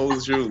dropped the whole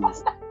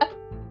shoes.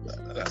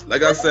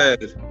 Like I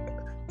said,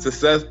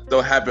 success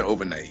don't happen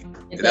overnight.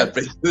 That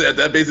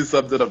basically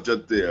summed it up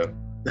just there.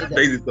 That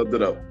basically summed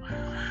it up.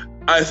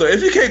 All right, so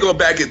if you can't go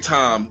back in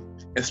time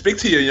and speak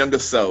to your younger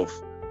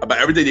self about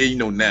everything that you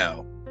know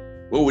now,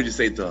 what would you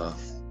say to her?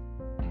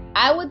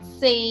 I would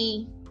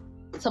say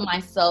to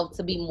myself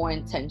to be more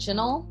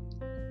intentional.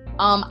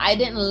 I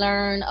didn't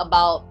learn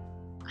about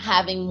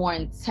having more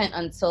intent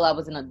until I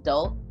was an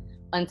adult,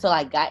 until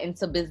I got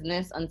into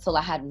business, until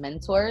I had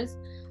mentors.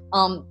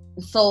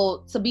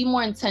 So to be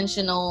more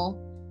intentional,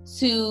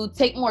 to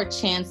take more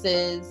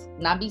chances,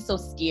 not be so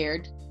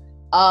scared,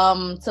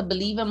 to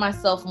believe in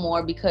myself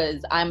more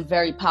because I'm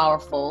very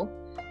powerful,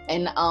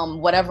 and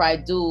whatever I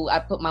do, I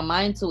put my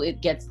mind to,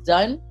 it gets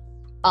done.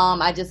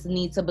 I just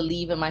need to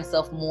believe in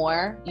myself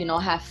more,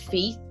 have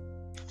faith,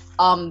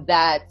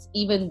 that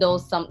even though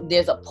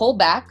there's a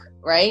pullback,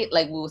 right?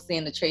 Like we will say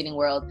in the trading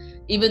world,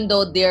 even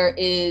though there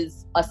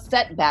is a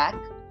setback,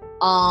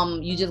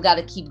 you just got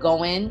to keep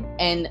going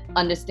and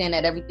understand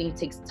that everything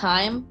takes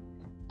time.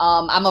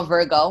 I'm a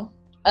Virgo,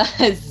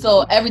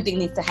 so everything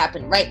needs to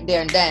happen right there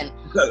and then.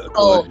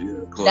 So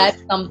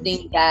that's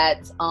something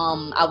that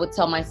I would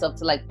tell myself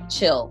to like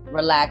chill,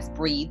 relax,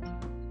 breathe,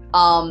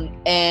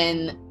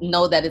 and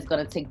know that it's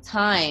going to take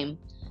time.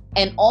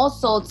 And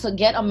also to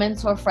get a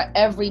mentor for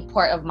every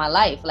part of my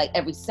life, like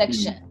every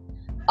section.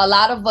 A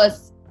lot of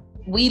us,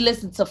 we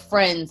listen to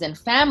friends and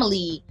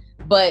family,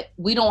 but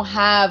we don't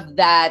have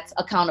that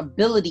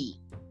accountability.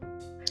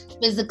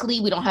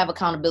 Physically, we don't have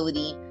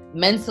accountability.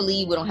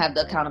 Mentally, we don't have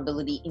the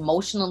accountability.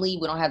 Emotionally,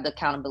 we don't have the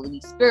accountability.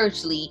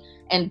 Spiritually,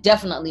 and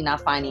definitely not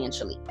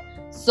financially.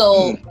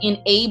 So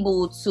being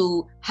able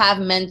to have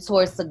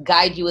mentors to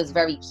guide you is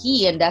very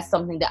key. And that's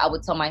something that I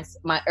would tell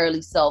my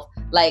early self.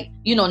 Like,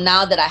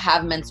 now that I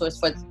have mentors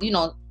for,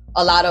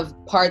 a lot of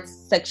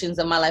sections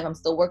of my life, I'm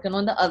still working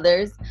on the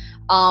others.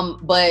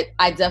 But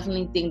I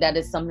definitely think that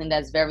is something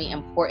that's very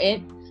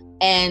important.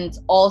 And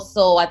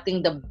also, I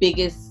think the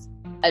biggest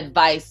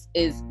advice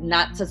is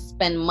not to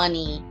spend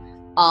money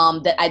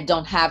that I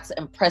don't have to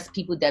impress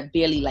people that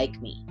barely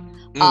like me.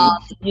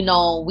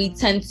 We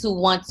tend to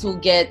want to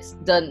get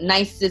the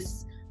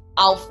nicest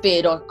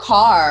outfit or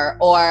car,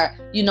 or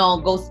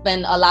go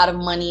spend a lot of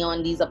money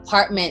on these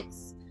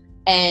apartments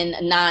and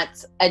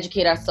not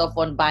educate ourselves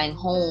on buying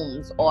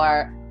homes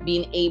or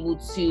being able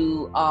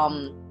to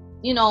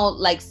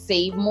like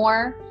save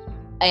more.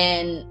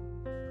 And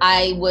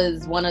I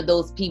was one of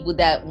those people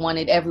that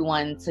wanted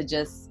everyone to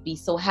just be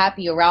so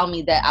happy around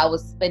me that I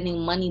was spending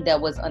money that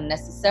was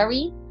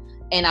unnecessary,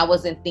 and I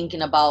wasn't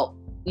thinking about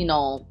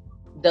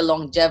the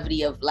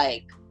longevity of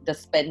like the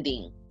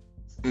spending.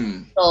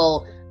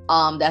 So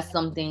that's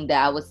something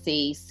that I would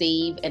say,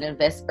 save and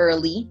invest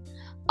early,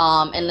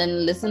 and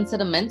then listen to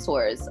the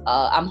mentors.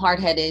 I'm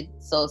hard-headed,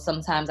 so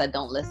sometimes I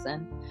don't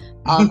listen.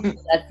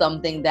 That's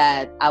something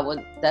that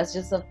that's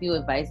just a few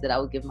advice that I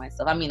would give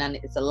myself. I mean,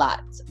 it's a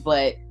lot,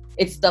 but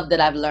it's stuff that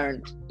I've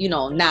learned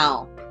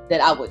now that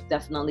I would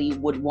definitely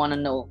want to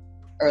know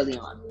early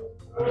on.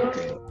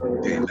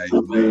 Okay,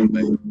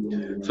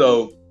 nice.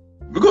 So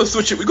we're gonna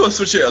switch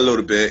it a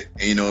little bit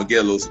and get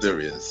a little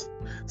serious.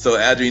 So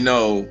as we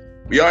know,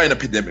 we are in a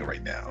pandemic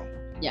right now.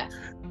 Yeah.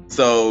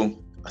 So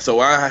what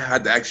I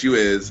had to ask you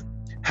is,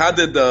 how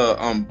did the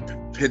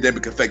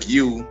pandemic affect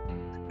you,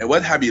 and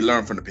what have you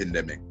learned from the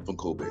pandemic, from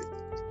COVID?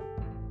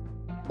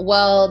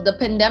 Well, the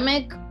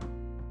pandemic,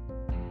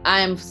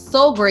 I'm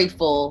so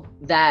grateful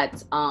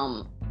that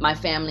my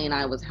family and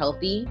I was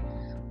healthy.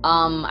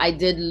 I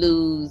did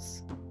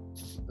lose,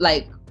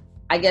 like,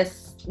 I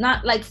guess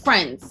not like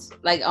friends,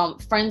 like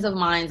friends of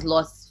mine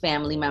lost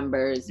family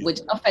members,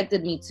 which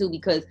affected me too,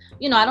 because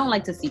I don't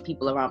like to see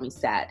people around me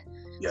sad.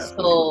 Yeah.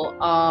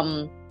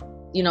 So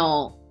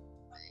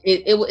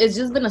it's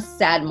just been a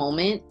sad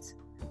moment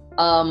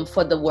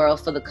for the world,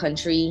 for the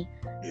country,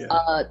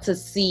 to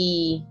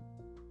see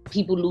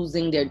people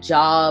losing their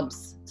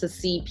jobs, to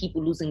see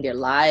people losing their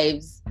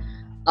lives.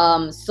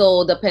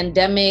 So the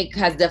pandemic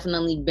has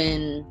definitely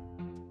been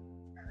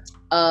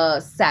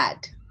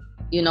sad.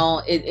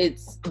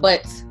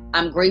 But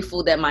I'm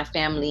grateful that my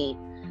family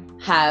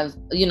have,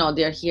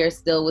 they're here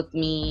still with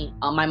me.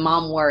 My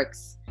mom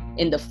works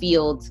in the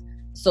field,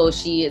 so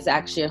she is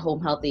actually a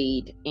home health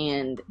aide,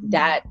 and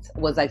that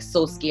was like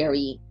so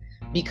scary,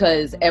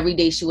 because every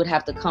day she would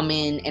have to come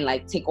in and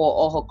like take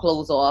all her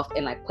clothes off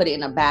and like put it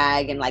in a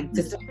bag and like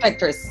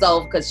disinfect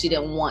herself, because she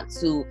didn't want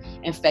to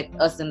infect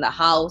us in the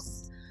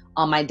house.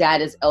 My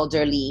dad is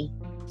elderly,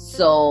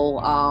 so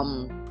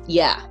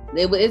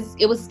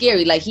it was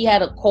scary. Like, he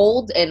had a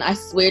cold, and I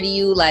swear to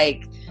you,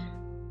 like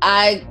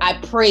I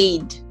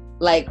prayed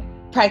like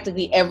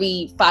practically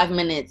every 5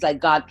 minutes, like,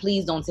 God,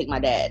 please don't take my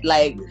dad,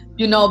 like,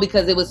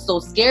 because it was so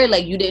scary.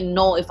 Like, you didn't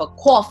know if a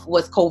cough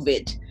was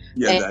COVID.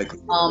 Exactly.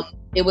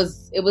 It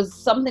was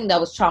something that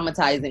was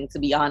traumatizing, to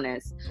be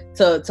honest,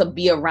 to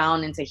be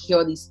around and to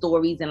hear these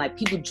stories and like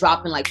people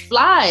dropping like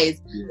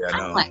flies.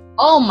 I'm like,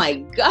 oh my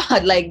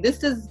God, like,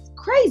 this is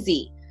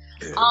crazy.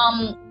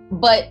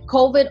 But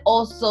COVID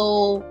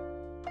also,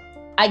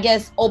 I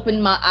guess,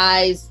 opened my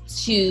eyes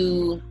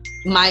to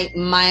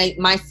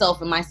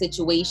myself and my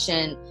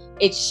situation.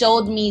 It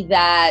showed me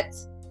that,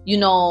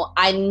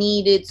 I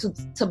needed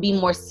to be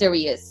more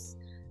serious.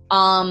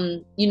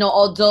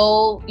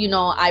 Although,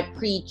 I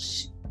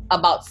preach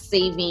about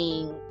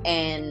saving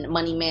and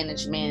money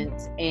management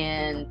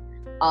and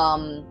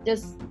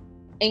just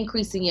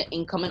increasing your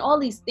income and all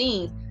these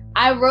things,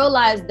 I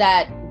realized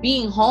that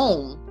being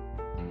home,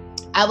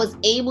 I was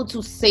able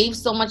to save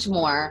so much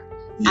more.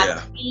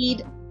 Yeah. I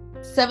paid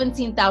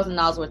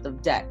 $17,000 worth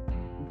of debt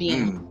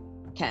being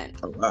Ken.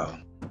 Oh, wow.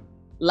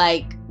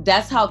 Like,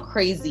 that's how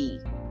crazy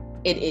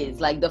it is.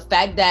 Like, the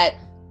fact that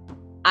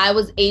I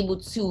was able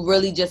to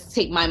really just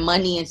take my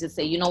money and just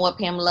say, you know what,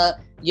 Pamela,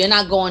 you're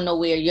not going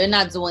nowhere. You're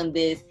not doing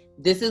this.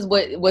 This is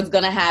what's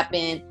going to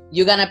happen.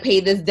 You're going to pay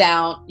this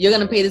down. You're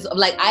going to pay this.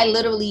 Like, I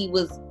literally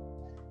was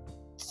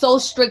so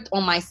strict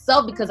on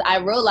myself because I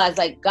realized,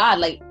 like, God,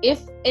 like,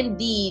 if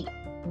indeed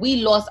we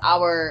lost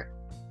our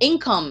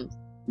income,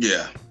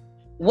 yeah,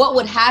 what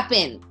would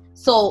happen?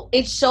 So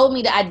it showed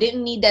me that I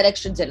didn't need that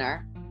extra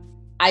dinner.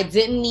 I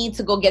didn't need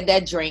to go get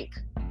that drink.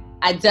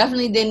 I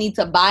definitely didn't need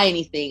to buy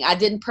anything. I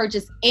didn't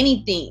purchase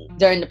anything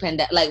during the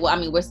pandemic. Like, well, I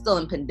mean, we're still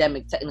in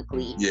pandemic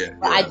technically. Yeah.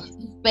 But I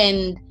didn't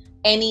spend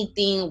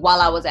anything while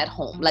I was at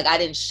home. Like, I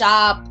didn't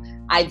shop.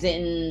 I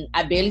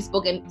barely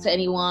spoke to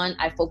anyone.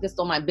 I focused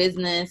on my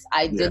business.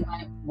 I did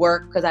my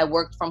work because I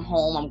worked from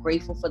home. I'm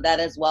grateful for that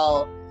as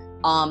well.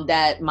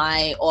 That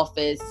my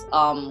office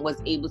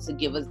was able to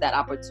give us that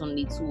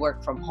opportunity to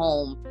work from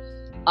home.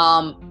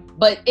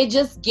 But it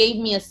just gave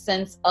me a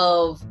sense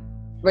of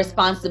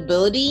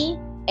responsibility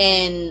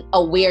and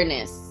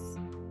awareness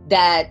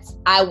that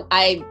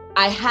I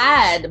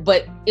had,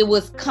 but it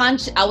was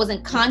I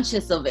wasn't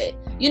conscious of it.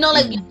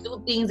 Like, you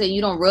do things and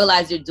you don't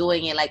realize you're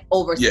doing it, like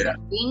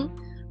overspending.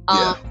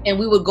 And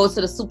we would go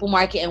to the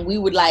supermarket and we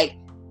would like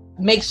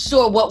make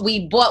sure what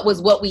we bought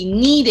was what we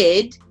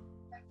needed.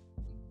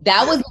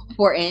 That was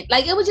important.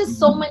 Like, it was just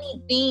so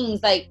many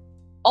things. Like,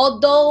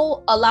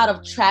 although a lot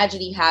of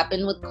tragedy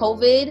happened with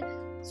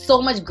COVID,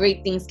 so much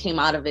great things came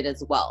out of it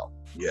as well.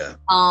 Yeah.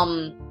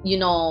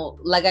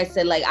 Like I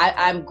said, like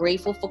I'm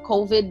grateful for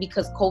COVID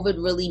because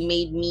COVID really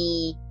made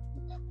me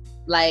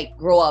like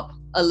grow up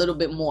a little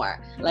bit more.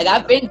 Like,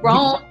 I've been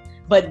grown,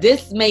 but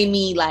this made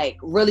me like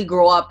really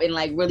grow up and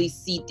like really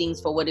see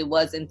things for what it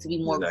was and to be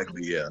more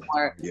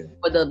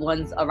for the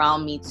ones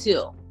around me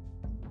too.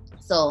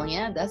 So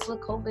yeah, that's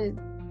what COVID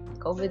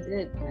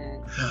did,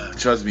 man.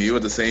 Trust me, it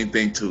was the same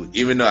thing too.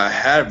 Even though I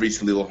have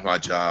recently lost my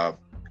job,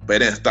 but it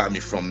didn't stop me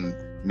from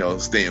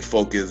staying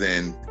focused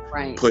and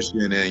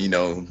pushing and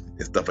and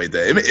stuff like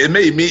that. It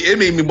made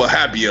me more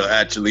happier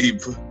actually.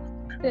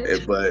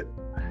 But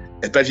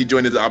especially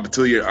during this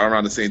opportunity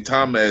around the same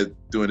time as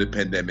during the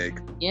pandemic,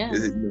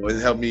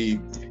 it helped me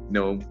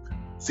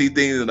see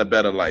things in a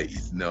better light.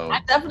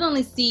 I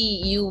definitely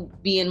see you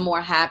being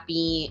more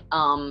happy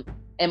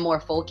and more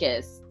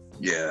focused.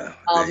 Yeah.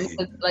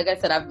 Because, like I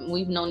said,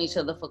 we've known each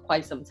other for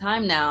quite some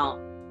time now,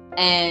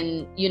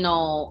 and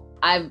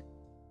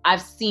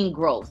I've seen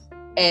growth.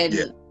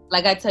 And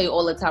like I tell you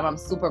all the time, I'm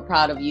super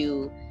proud of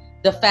you.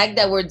 The fact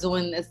that we're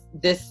doing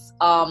this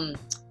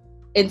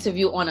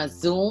interview on a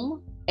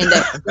Zoom and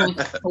that you're going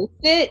to post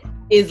it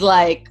is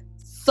like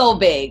so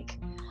big.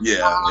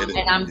 Yeah.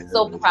 And I'm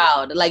so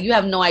proud. Like, you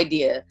have no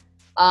idea.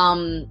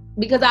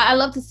 Because I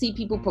love to see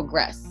people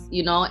progress,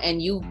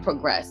 and you've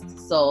progressed.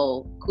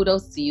 So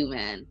kudos to you,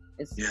 man.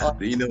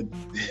 Awesome.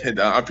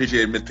 I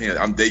appreciate it, Miss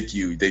Pam. Thank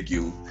you. And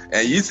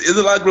it's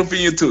a lot of growth for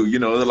you too.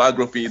 There's a lot of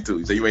growth for you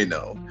too. So you ain't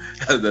know.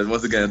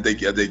 Once again,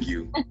 thank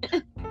you.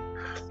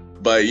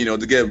 But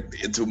to get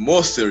into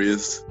more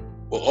serious,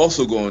 what's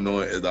also going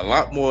on is a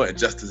lot more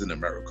injustice in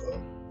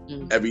America.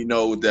 And we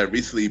know that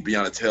recently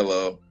Breonna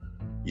Taylor,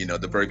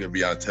 the burger of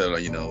Breonna Taylor,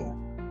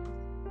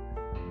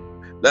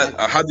 that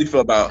how do you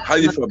feel about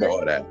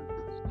all that?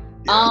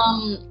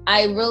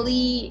 I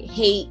really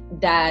hate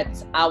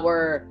that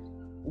our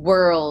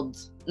world,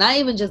 not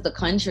even just the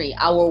country,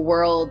 our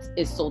world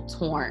is so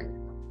torn.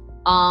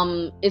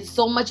 It's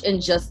so much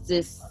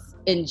injustice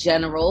in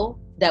general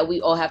that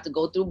we all have to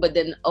go through, but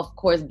then of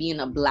course being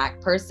a Black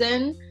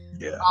person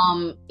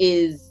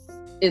is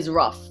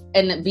rough,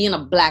 and being a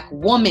Black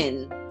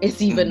woman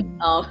is even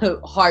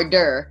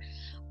harder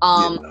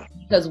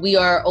because we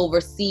are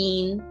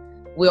overseen,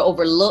 we're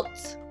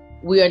overlooked,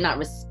 we are not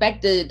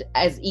respected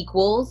as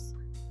equals.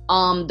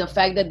 The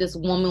fact that this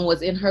woman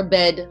was in her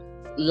bed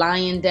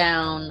lying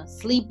down,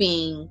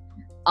 sleeping,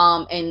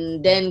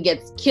 and then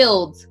gets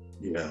killed,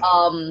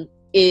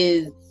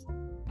 is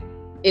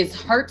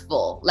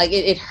hurtful. Like,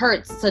 it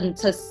hurts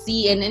to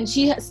see, and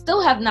she still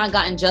have not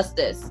gotten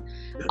justice.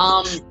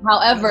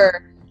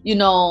 However,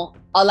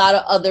 a lot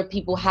of other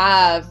people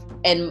have,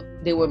 and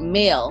they were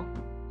male,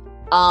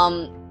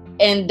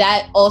 and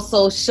that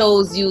also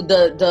shows you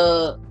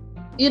the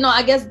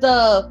I guess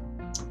the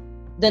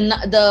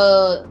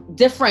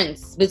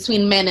difference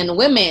between men and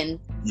women.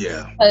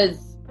 Yeah.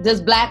 Because this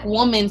Black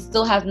woman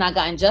still has not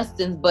gotten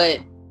justice, but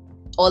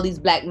all these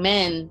Black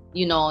men,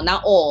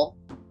 not all,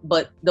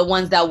 but the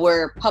ones that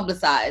were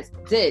publicized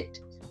did.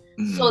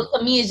 So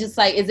to me, it's just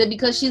like, is it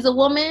because she's a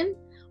woman,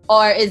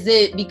 or is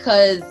it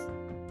because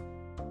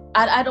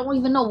I don't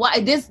even know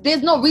why.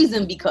 There's no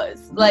reason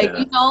because, like,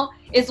 you know,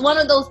 it's one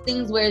of those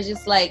things where it's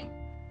just like,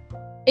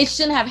 it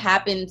shouldn't have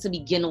happened to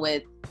begin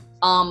with.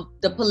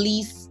 The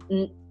police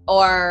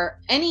or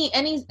anybody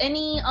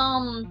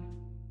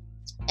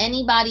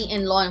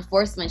in law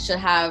enforcement should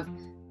have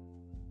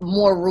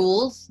more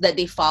rules that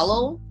they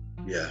follow.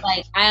 Yeah.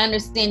 Like, I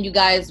understand you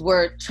guys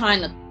were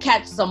trying to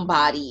catch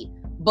somebody,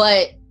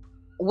 but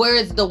where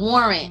is the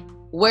warrant?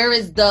 Where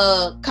is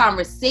the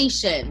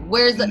conversation?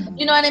 Where's the,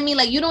 you know what I mean?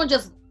 Like, you don't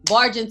just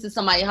barge into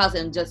somebody's house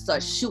and just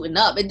start shooting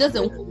up. It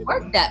doesn't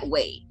work that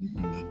way.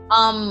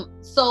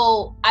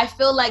 So I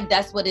feel like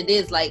that's what it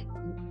is. Like,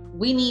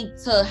 we need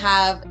to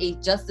have a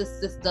justice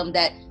system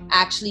that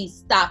actually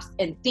stops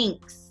and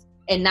thinks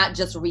and not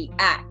just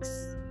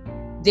reacts.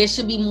 There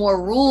should be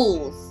more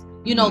rules,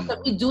 you know,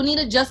 because we do need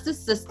a justice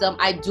system.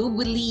 I do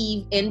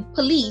believe in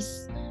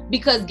police,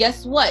 because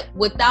guess what?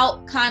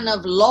 Without kind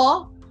of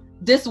law,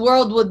 this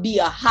world would be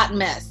a hot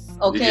mess.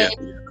 Okay.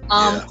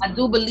 I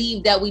do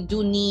believe that we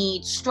do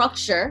need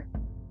structure.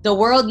 The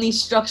world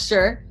needs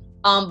structure.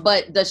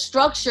 But the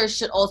structure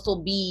should also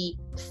be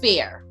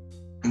fair,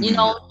 you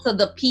know, to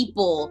the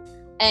people.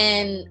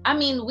 And I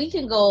mean, we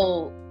can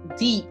go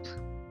deep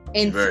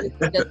into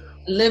just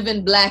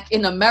living Black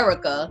in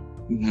America.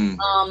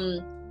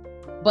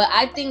 But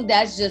I think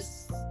that's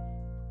just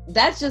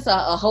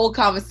a whole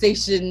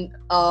conversation.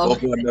 For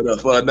another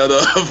time.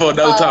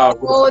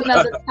 For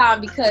another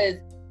time, because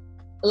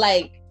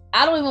like,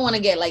 I don't even want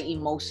to get like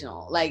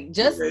emotional. Like,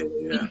 just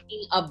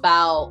thinking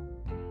about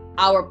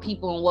our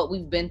people and what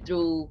we've been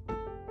through,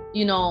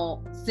 you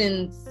know,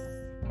 since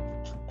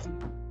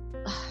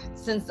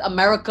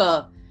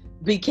America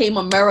became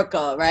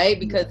America, right?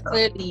 Because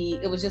clearly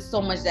it was just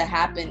so much that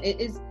happened.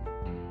 It's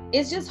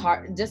just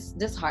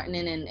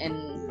disheartening, and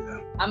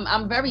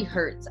I'm very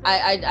hurt.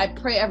 I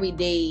pray every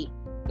day,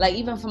 like,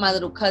 even for my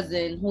little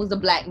cousin who's a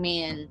Black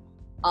man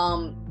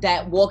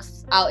that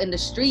walks out in the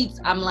streets.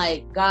 I'm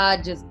like,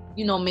 God, just,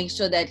 you know, make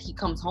sure that he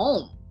comes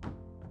home.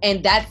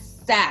 And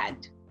that's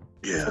sad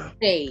to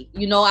say.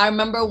 You know, I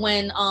remember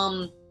when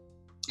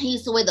he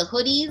used to wear the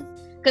hoodies,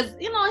 because,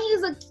 you know,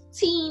 he's a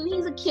teen,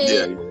 he's a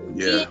kid. He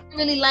didn't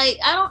really like,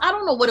 I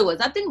don't know what it was.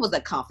 I think it was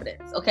like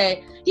confidence.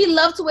 Okay, he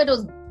loved to wear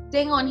those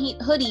dang on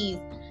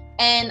hoodies,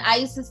 and I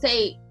used to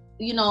say,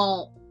 you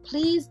know,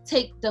 please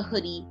take the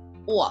hoodie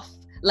off,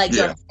 like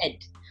your head.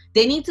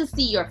 They need to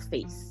see your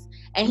face.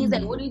 And he's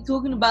like, what are you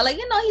talking about? Like,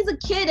 you know, he's a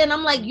kid, and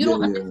I'm like, you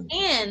don't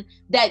understand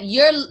that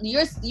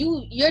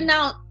you're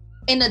now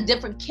in a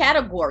different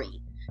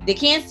category. They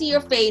can't see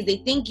your face. They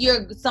think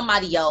you're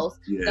somebody else.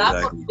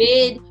 God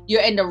forbid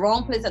you're in the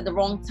wrong place at the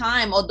wrong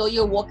time. Although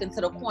you're walking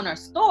to the corner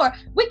store,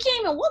 we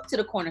can't even walk to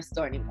the corner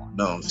store anymore.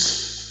 No.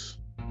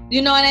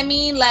 You know what I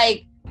mean?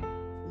 Like,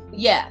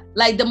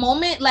 like the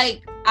moment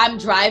like I'm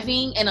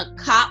driving and a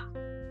cop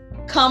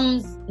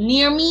comes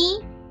near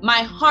me,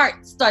 my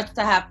heart starts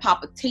to have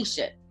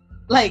palpitation.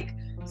 Like,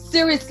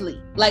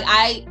 seriously. Like,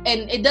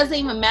 and it doesn't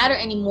even matter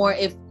anymore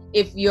if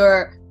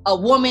you're a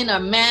woman or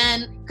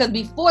man, because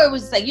before it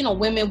was just like, you know,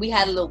 women, we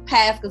had a little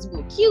pass because we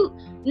were cute.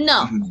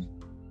 No,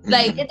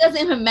 like, it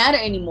doesn't even matter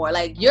anymore.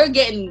 Like, you're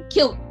getting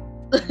killed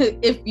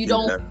if you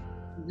don't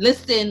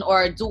listen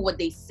or do what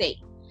they say,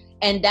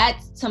 and that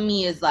to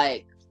me is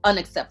like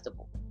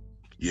unacceptable.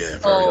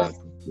 So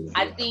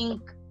I think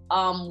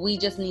we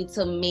just need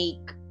to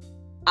make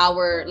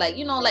our, like,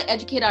 you know, like,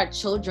 educate our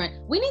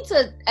children. We need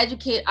to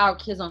educate our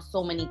kids on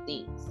so many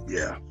things.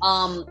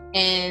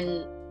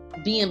 And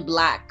being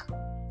Black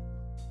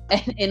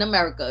in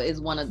America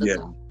is one of the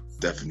things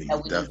definitely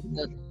need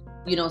to,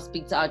 you know,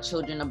 speak to our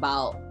children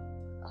about.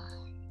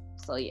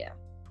 So I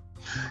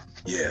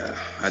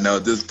know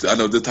this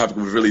topic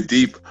was really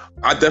deep.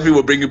 I definitely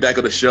will bring you back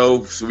on the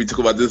show so we talk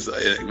about this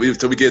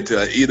till we get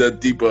to either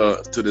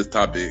deeper to this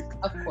topic.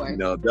 Of course. You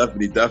know,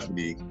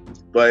 definitely.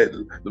 But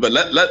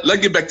let's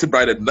get back to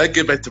brighter notes.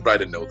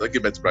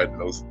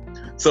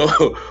 So,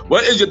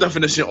 what is your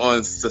definition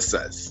on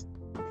success?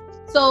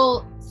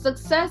 So,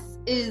 success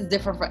is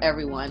different for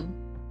everyone.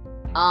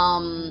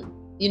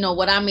 You know,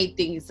 what I may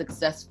think is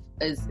success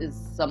is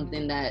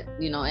something that,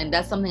 you know, and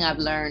that's something I've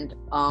learned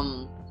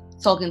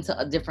talking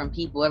to different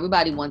people.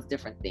 Everybody wants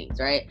different things,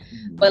 right?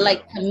 But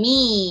like, to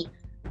me,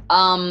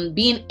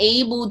 being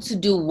able to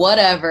do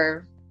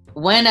whatever,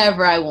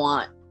 whenever I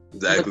want.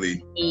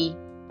 Exactly.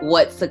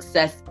 What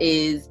success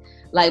is.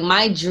 Like,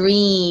 my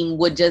dream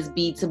would just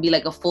be to be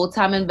like a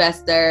full-time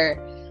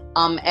investor,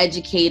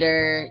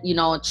 educator, you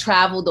know,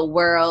 travel the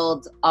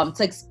world,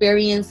 to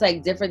experience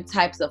like different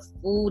types of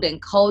food and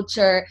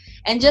culture,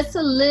 and just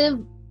to live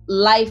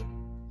life,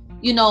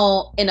 you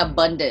know, in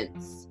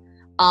abundance.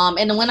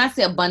 And when I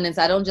say abundance,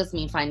 I don't just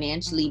mean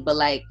financially, but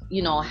like,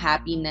 you know,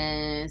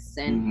 happiness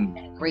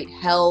and great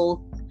health,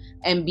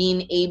 and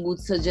being able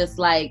to just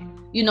like,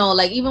 you know,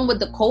 like, even with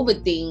the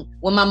COVID thing,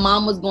 when my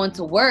mom was going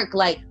to work,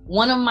 like,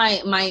 one of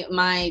my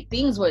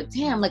things were,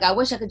 damn, like, I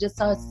wish I could just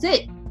tell her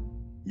sit.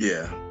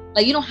 Yeah.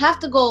 Like, you don't have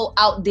to go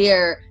out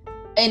there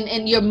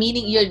and you're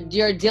meeting,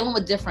 you're dealing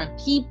with different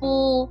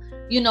people.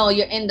 You know,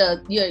 you're in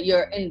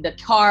the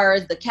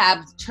cars, the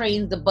cabs,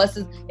 trains, the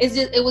buses.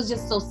 It was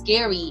just so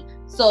scary.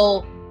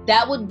 So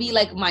that would be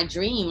like my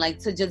dream, like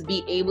to just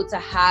be able to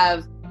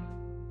have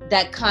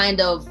that kind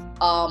of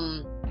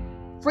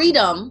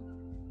freedom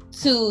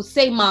to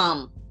say,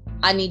 Mom,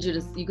 I need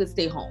you could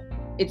stay home.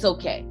 It's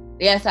okay.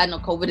 Yes, I know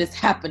COVID is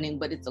happening,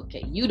 but it's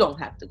okay. You don't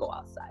have to go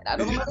outside. I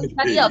don't know about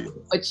anybody else,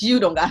 but you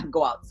don't got to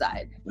go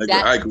outside.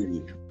 I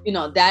agree. You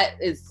know, that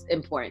is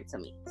important to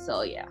me.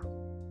 So yeah.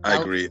 I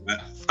agree.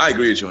 I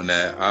agree with you on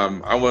that.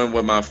 I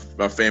want my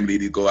family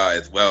to go out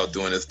as well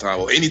during this time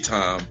or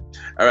anytime.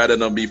 I'd rather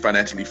them be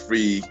financially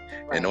free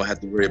and don't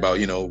have to worry about,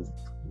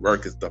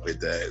 work and stuff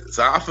like that.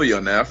 So I feel you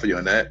on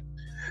that.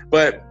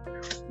 But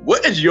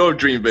what is your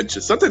dream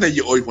venture? Something that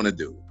you always want to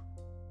do?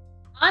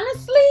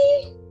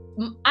 Honestly,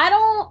 I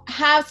don't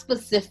have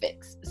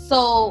specifics.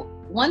 So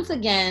once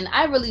again,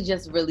 I really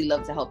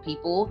love to help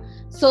people.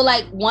 So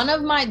like one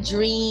of my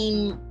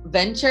dream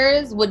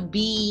ventures would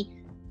be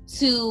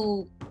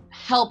to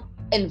help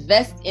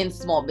invest in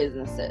small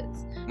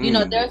businesses. You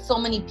know, there are so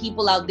many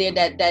people out there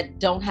that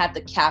don't have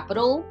the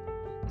capital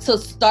to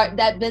start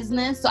that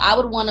business. So I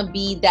would want to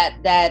be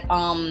that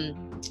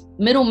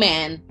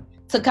middleman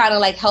to kind of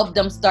like help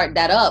them start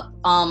that up,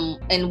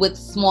 and with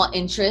small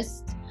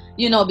interest,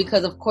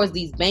 because of course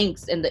these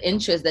banks and the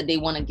interest that they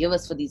want to give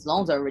us for these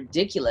loans are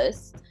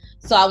ridiculous.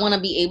 So I want to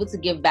be able to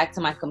give back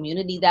to my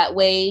community that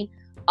way.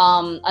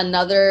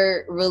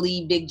 Another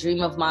really big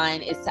dream of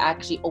mine is to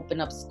actually open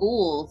up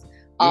schools,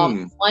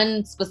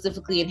 one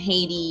specifically in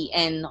Haiti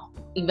and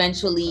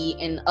eventually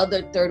in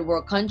other third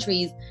world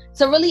countries,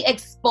 to really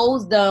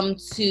expose them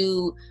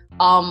to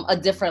a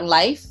different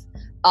life,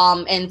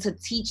 and to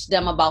teach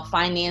them about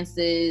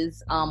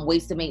finances,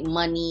 ways to make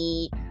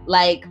money,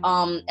 like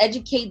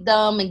educate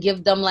them and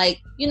give them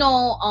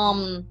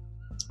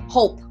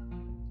hope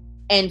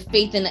and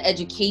faith in the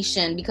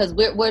education, because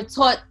we're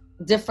taught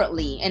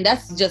differently, and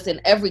that's just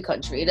in every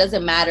country. It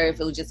doesn't matter if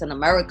it was just in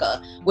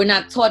America. We're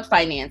not taught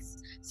finance.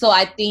 So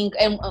I think,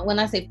 and when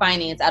I say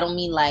finance, I don't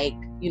mean like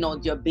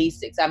your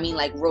basics. I mean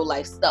like real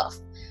life stuff.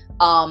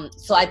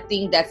 So I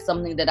think that's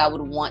something that I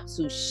would want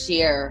to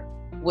share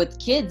with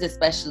kids,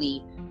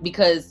 especially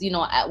because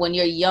when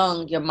you're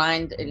young, your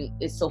mind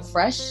is so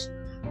fresh.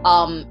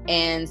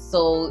 And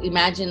so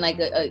imagine like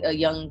a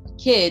young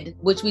kid,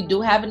 which we do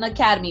have an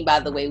academy, by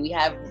the way. We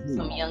have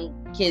some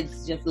young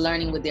kids just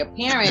learning with their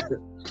parents.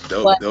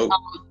 Dope.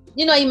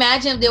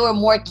 Imagine if there were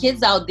more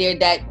kids out there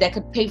that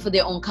could pay for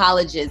their own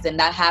colleges and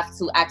not have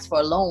to ask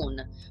for a loan,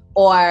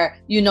 or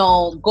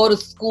go to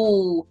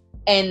school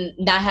and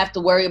not have to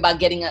worry about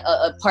getting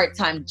a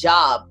part-time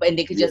job, and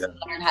they could just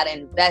learn how to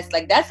invest.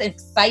 Like, that's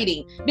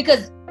exciting,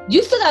 because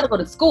you still got to go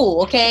to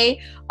school,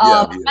 okay?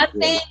 I'm not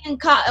saying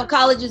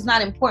college is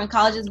not important.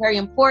 College is very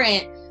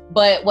important.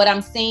 But what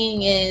I'm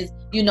saying is,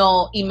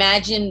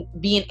 imagine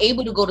being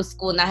able to go to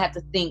school and not have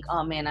to think,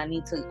 oh man, I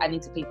need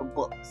to pay for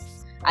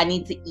books. I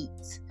need to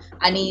eat.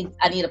 I need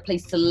a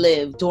place to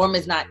live. Dorm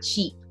is not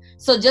cheap.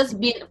 So just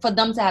for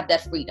them to have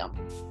that freedom.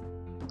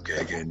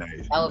 Okay,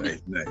 nice.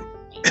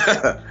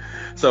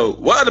 So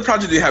what other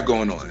projects do you have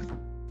going on?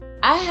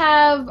 I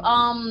have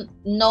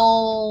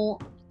no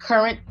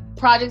current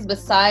projects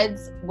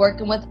besides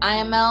working with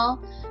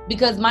IML,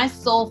 because my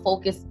sole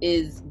focus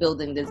is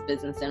building this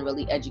business and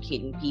really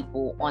educating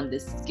people on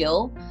this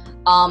skill.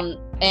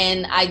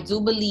 And I do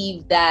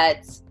believe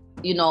that,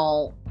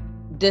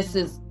 this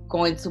is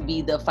going to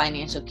be the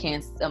financial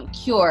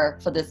cure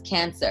for this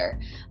cancer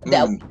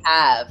that we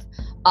have.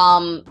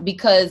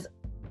 Because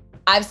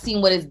I've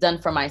seen what it's done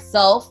for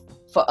myself,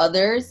 for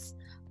others.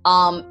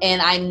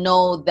 And I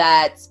know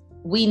that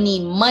we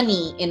need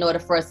money in order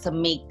for us to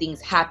make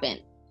things happen.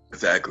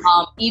 Exactly.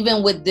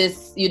 Even with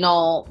this,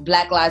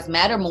 Black Lives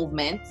Matter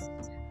movement,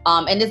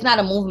 and it's not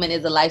a movement,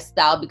 it's a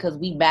lifestyle, because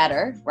we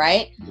matter,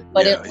 right?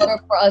 But in order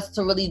for us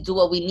to really do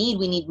what we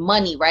need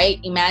money, right?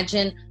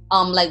 Imagine,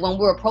 like when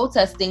we were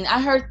protesting,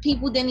 I heard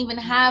people didn't even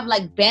have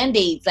like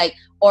Band-Aids, like,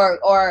 or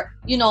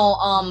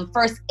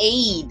first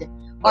aid,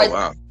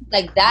 or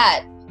like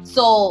that.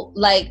 So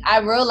like, I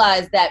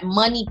realized that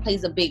money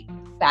plays a big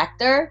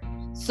factor.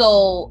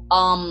 So,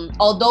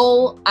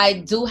 although I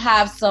do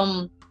have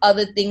some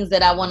other things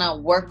that I want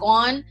to work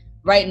on,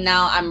 right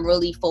now I'm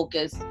really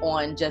focused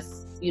on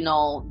just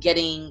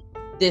getting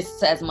this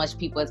to as much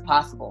people as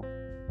possible.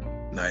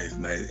 Nice.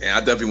 And I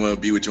definitely want to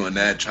be with you on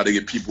that, try to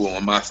get people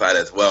on my side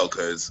as well,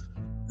 because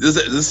this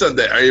is something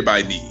that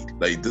everybody need.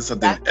 Like, this is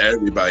something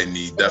everybody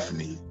need,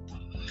 definitely.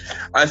 All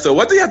right, so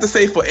what do you have to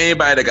say for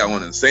anybody that got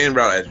on the same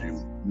route as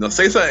you?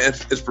 Say something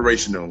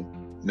inspirational.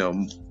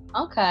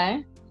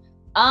 Okay.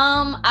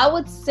 I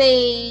would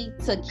say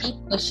to keep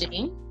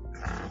pushing.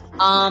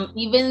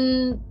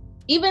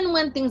 Even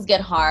when things get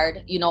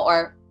hard,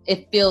 or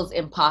it feels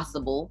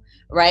impossible,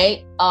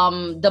 right?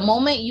 The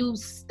moment you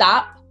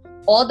stop,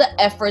 all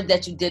the effort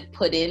that you did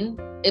put in,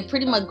 it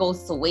pretty much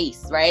goes to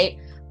waste, right?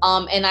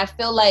 And I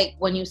feel like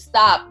when you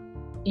stop,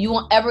 you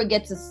won't ever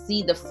get to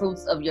see the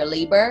fruits of your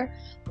labor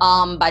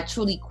by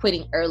truly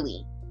quitting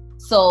early.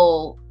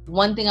 So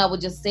one thing I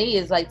would just say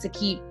is like to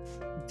keep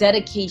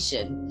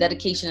dedication.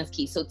 Dedication is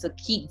key. So to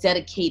keep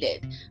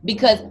dedicated,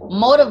 because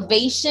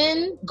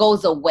motivation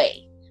goes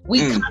away.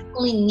 We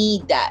constantly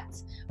need that,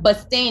 but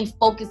staying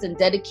focused and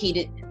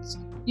dedicated,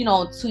 you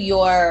know, to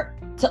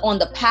on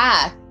the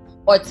path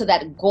or to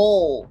that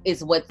goal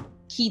is what's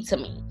key to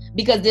me,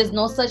 because there's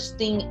no such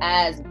thing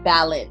as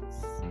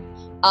balance.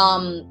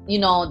 You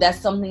know, that's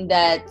something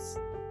that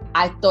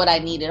I thought I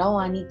needed. Oh,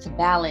 I need to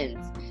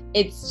balance.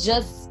 It's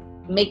just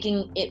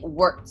making it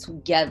work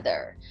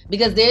together,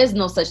 because there is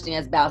no such thing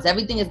as balance.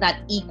 Everything is not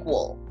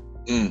equal.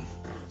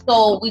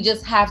 So we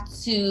just have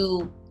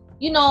to,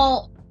 you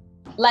know,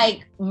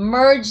 like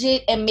merge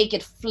it and make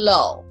it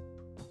flow,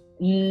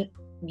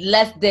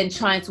 less than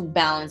trying to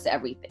balance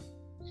everything.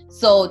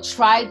 So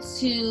try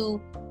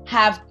to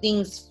have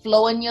things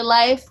flow in your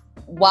life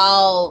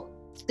while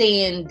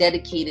staying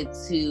dedicated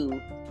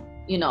to,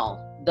 you know,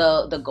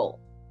 the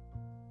goal.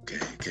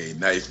 Okay,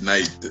 nice.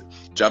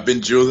 Dropping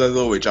jewels as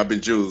always,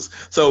 dropping jewels.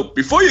 So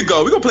before you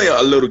go, we're gonna play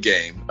a little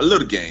game.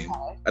 Okay.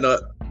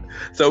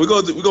 So we're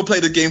gonna play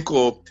the game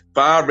called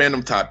 5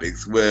 Random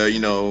Topics, where, you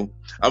know,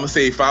 I'm gonna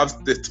say five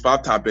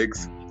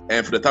topics,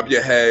 and for the top of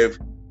your head,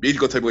 you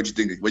gonna tell me what you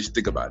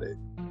think about it.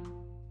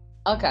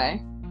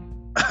 Okay.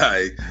 All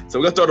right. So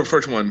we're gonna start the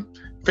first one.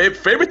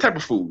 Favorite type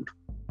of food?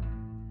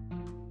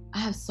 I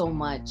have so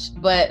much,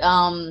 but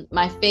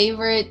my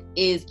favorite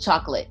is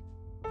chocolate.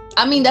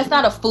 I mean, that's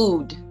not a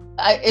food.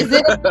 Is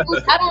it a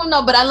food? I don't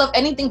know, but I love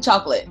anything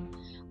chocolate.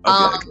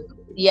 Okay.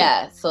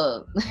 Yeah,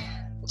 so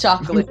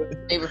chocolate,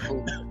 favorite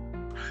food.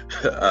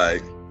 All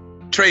right.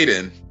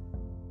 Trading.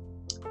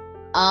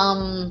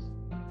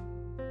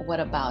 What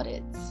about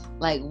it?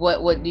 Like,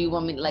 what do you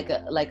want me, like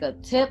a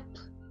tip?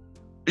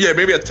 Yeah,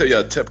 maybe a tip.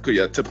 Yeah,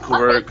 typical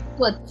work.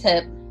 A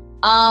tip.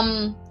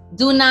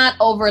 Do not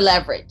over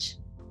leverage.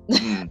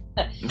 A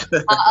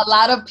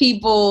lot of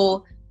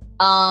people,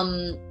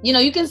 you know,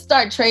 you can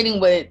start trading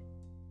with,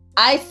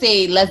 I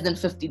say, less than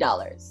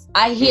 $50.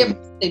 I hear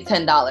people say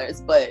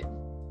 $10, but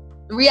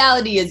the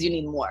reality is you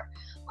need more.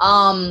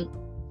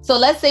 So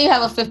let's say you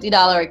have a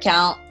 $50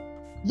 account.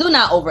 Do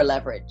not over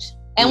leverage.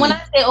 And when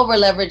I say over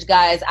leverage,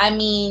 guys, I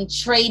mean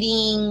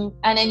trading.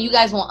 And then you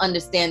guys won't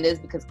understand this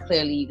because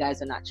clearly you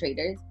guys are not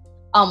traders.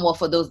 Well,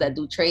 for those that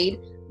do trade,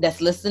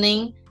 that's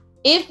listening,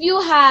 if you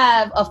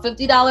have a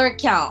 $50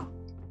 account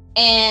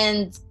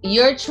and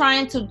you're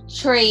trying to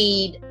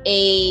trade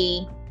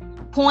a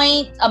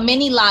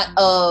mini lot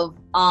of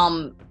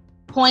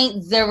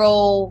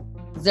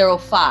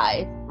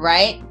 0.005,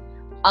 right?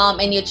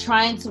 And you're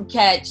trying to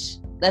catch,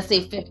 let's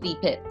say, 50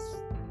 pips.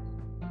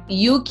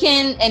 You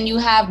can, and you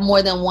have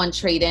more than one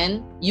trade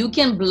in, you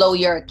can blow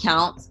your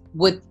account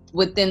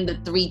within the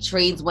 3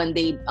 trades when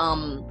they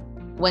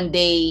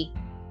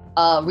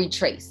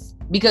retrace,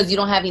 because you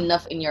don't have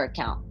enough in your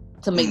account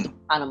to make the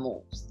kind of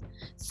moves.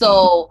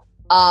 So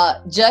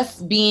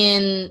just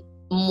being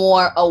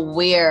more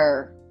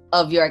aware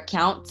of your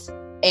account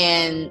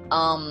and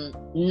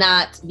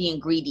not being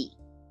greedy,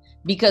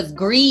 because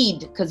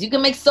you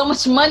can make so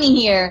much money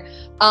here,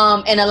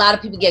 and a lot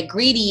of people get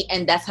greedy,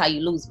 and that's how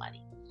you lose money.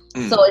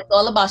 So it's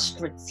all about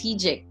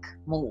strategic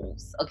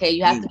moves. Okay,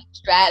 you have to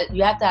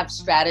you have to have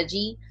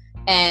strategy,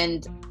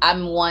 and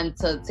I'm one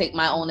to take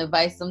my own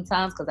advice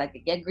sometimes because I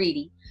could get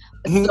greedy.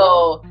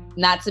 So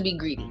not to be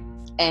greedy,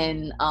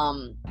 and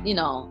you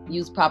know,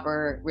 use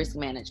proper risk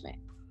management.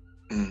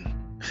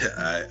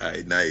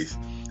 Nice.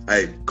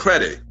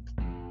 Credit.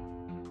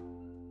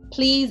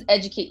 Please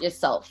educate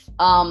yourself.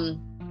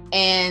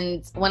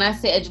 And when I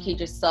say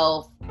educate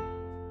yourself,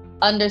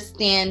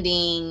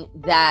 understanding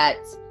that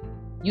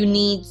you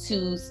need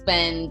to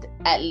spend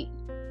at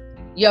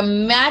your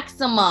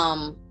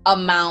maximum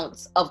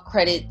amount of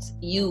credit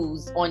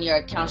used on your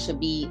account should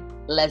be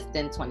less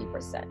than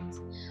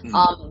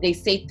 20%. They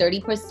say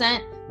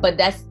 30%, but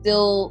it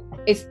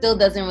still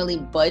doesn't really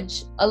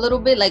budge a little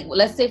bit. Like,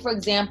 let's say, for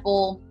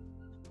example,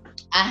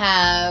 I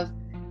have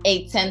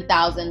a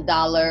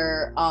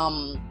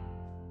 $10,000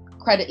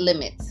 credit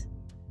limit.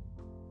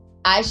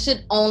 I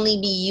should only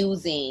be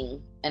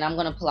using, and I'm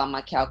gonna pull out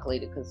my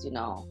calculator because, you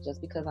know,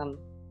 just because I'm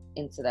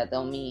into that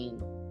don't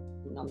mean,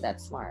 you know, I'm that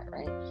smart,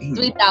 right?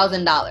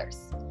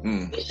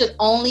 $3,000. It should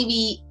only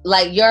be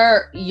like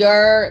your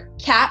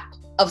cap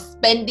of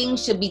spending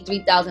should be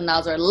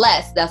 $3,000 or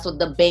less. That's what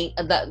the bank,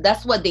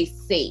 that's what they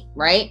say,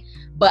 right?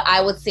 But I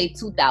would say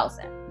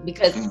 2,000,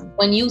 because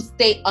when you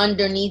stay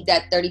underneath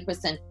that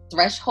 30%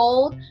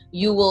 threshold,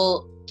 you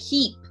will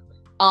keep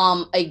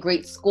a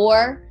great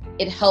score.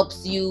 It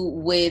helps you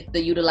with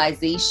the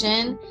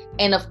utilization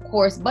and, of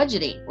course,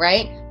 budgeting,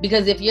 right?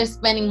 Because if you're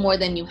spending more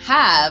than you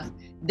have,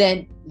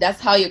 then that's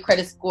how your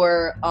credit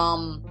score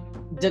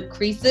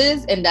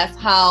decreases, and that's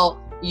how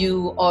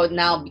you are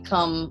now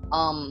become,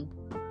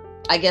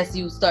 I guess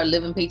you start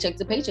living paycheck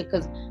to paycheck.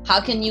 Because how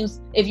can you,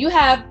 if you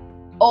have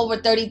over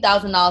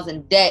 $30,000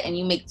 in debt and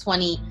you make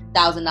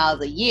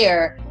 $20,000 a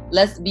year,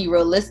 let's be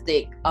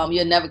realistic,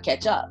 you'll never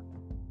catch up.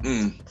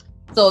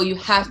 So you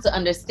have to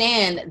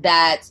understand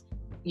that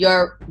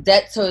your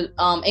debt to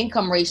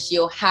income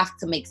ratio have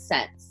to make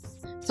sense,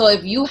 So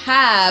if you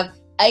have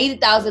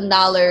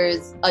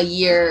 $80,000 a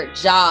year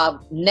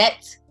job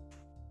net,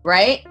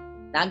 right?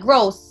 Not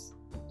gross.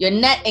 Your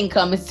net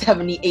income is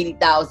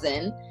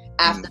 80,000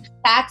 after the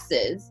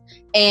taxes,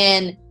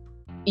 and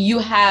you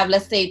have,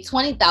 let's say,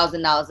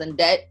 $20,000 in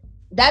debt.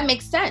 That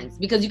makes sense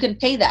because you can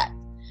pay that.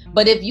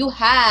 But if you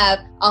have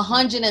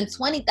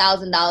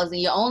 $120,000 and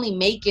you're only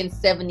making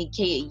 $70K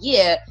a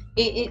year,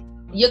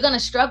 you're gonna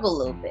struggle a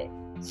little bit.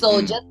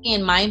 So just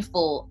being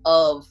mindful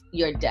of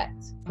your debt,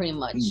 pretty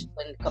much,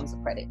 when it comes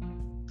to credit.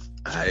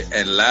 All right,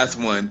 and last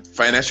one,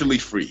 financially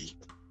free.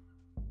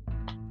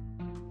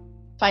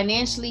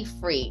 Financially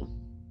free.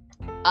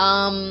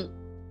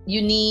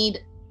 You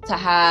need to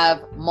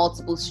have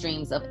multiple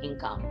streams of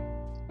income.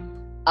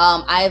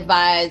 I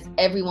advise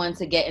everyone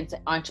to get into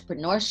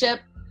entrepreneurship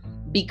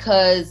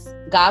because,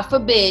 God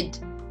forbid,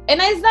 and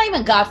it's not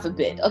even God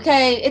forbid,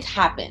 okay? It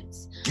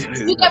happens.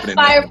 You get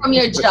fired from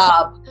your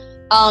job.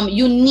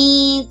 You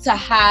need to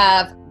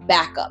have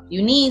backup.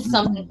 You need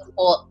something to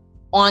hold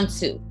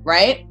onto,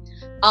 right?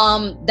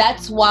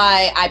 That's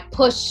why I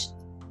push,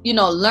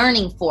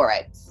 learning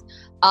Forex,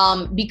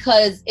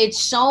 because it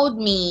showed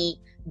me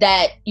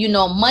that,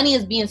 money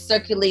is being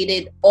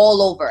circulated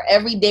all over,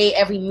 every day,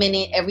 every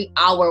minute, every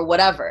hour,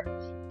 whatever.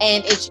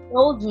 And it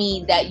shows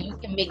me that you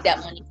can make that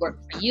money work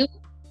for you.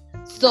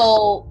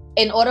 So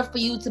in order for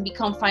you to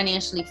become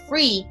financially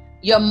free,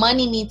 your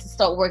money needs to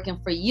start working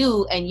for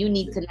you, and you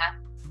need to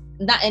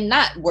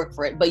not work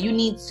for it, but you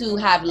need to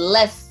have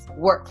less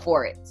work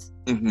for it,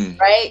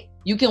 right?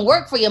 You can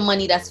work for your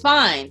money, that's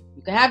fine.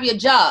 You can have your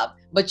job,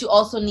 but you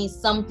also need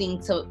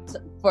something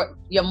for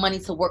your money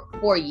to work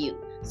for you.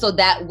 So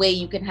that way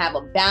you can have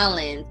a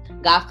balance.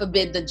 God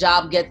forbid the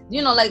job gets,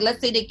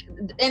 let's say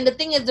and the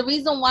thing is, the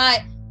reason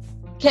why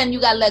you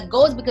got let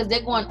go is because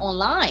they're going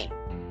online.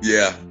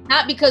 Yeah.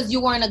 Not because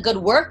you weren't a good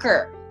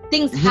worker.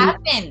 Things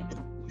happen.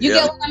 You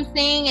get what I'm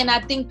saying? And I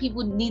think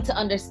people need to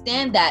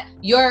understand that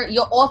your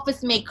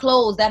office may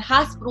close, that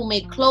hospital may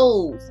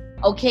close,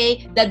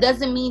 okay? That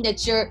doesn't mean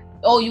that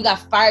you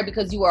got fired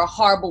because you were a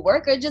horrible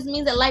worker. It just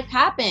means that life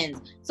happens.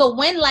 So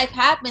when life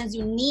happens,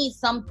 you need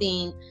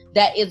something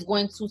that is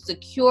going to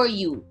secure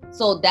you.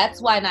 So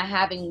that's why not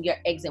having your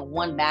eggs in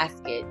one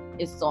basket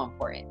is so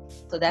important.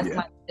 So that's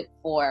my tip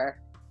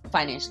for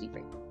financially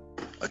free.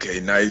 Okay,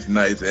 nice.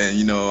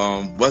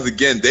 And once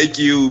again, thank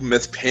you,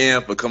 Miss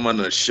Pam, for coming on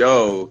the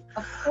show.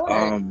 Of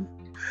course.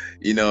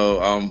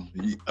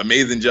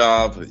 Amazing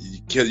job.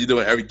 You're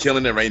doing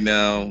killing it right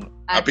now.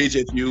 I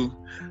appreciate you.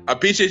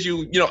 Let me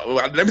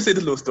say this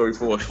little story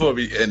before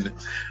we end.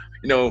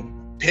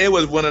 Pam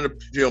was one of the,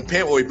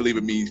 Pam always believed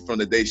in me from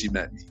the day she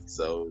met me.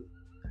 So,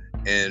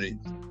 and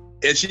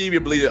she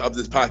even believed of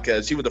this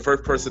podcast. She was the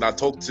first person I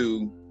talked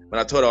to when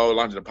I told her I was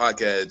launching the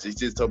podcast. She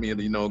just told me,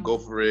 go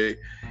for it.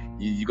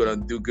 You're gonna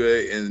do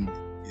good and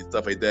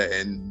stuff like that.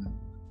 And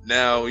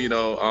now,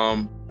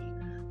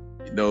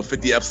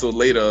 50 episodes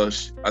later,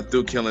 I'm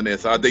still killing it.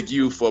 So I thank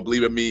you for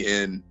believing in me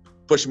and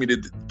pushing me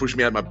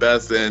at my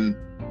best and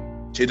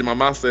changing my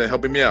mindset and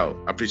helping me out.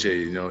 I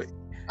appreciate it,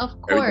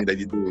 of course, everything that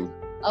you do.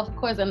 Of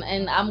course,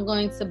 and I'm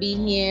going to be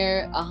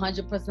here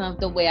 100% of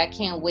the way. I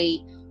can't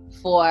wait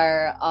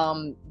for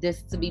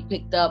this to be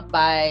picked up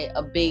by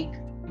a big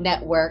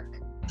network.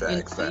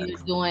 Facts. You're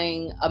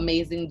doing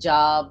amazing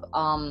job.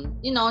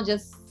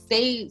 Just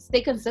stay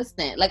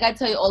consistent. Like I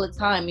tell you all the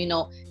time,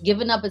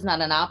 giving up is not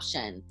an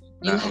option.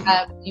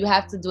 You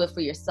have to do it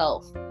for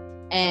yourself.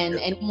 And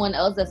anyone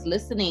else that's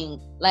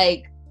listening,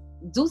 like,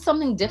 do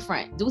something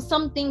different. Do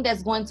something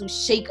that's going to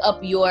shake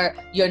up your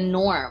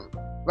norm,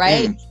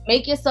 right?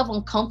 Make yourself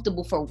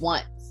uncomfortable for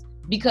once.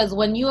 Because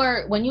when you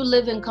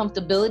live in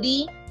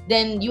comfortability,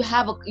 then you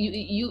have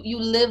you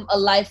live a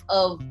life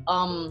of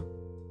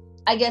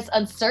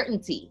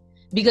uncertainty,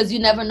 because you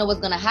never know what's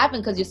going to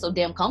happen because you're so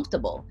damn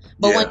comfortable.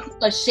 But when you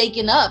start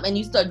shaking up and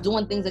you start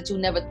doing things that you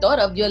never thought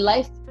of, your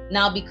life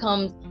now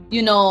becomes,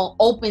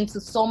 open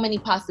to so many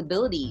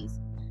possibilities.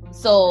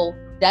 So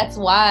that's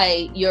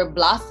why you're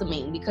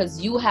blossoming,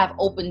 because you have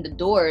opened the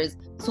doors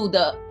to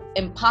the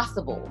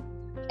impossible.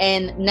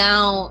 And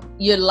now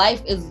your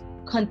life is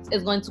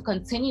going to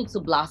continue to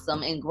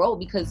blossom and grow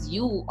because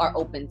you are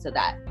open to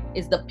that.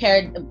 It's the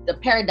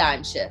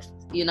paradigm shift,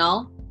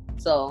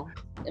 So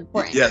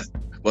important. Yes.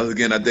 Once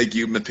again, I thank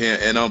you, Ms.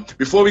 Pam. And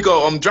before we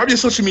go, drop your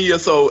social media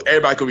so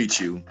everybody can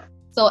reach you.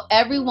 So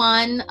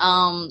everyone,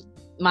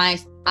 my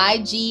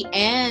IG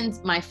and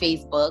my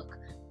Facebook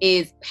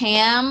is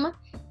Pam.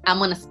 I'm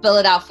going to spell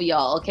it out for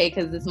y'all, okay?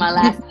 Because it's my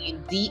last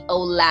name,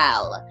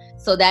 Deolall.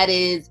 So that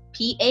is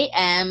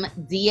Pam,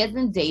 D as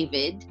in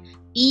David,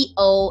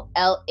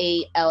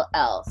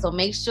 EOLALL. So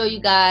make sure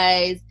you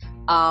guys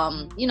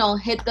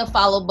hit the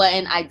follow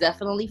button. I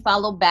definitely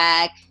follow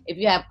back. If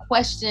you have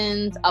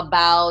questions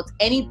about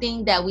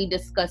anything that we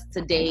discussed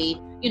today,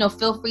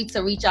 feel free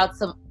to reach out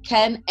to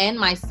Ken and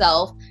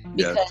myself,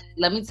 because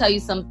let me tell you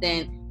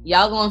something,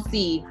 y'all gonna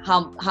see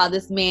how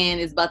this man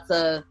is about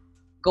to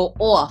go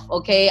off,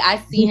 okay? I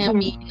see him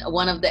being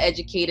one of the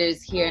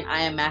educators here in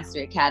I Am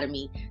Mastery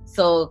Academy.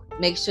 So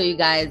make sure you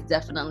guys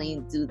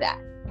definitely do that.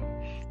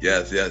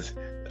 Yes.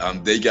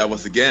 I'm Deolall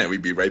once again.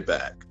 We'll be right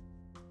back.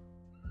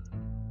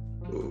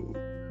 Ooh.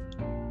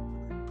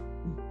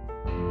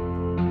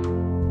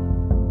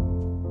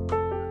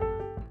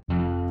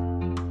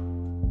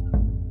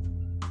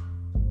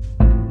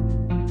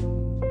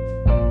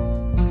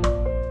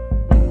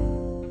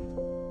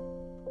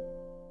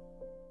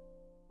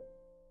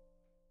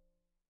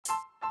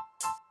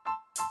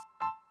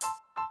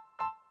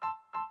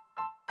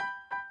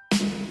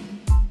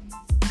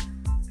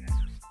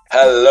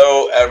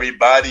 Hello,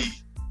 everybody.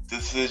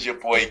 This is your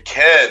boy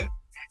Ken,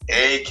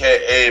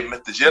 aka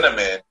Mr.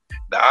 Gentleman.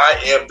 Now, I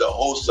am the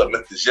host of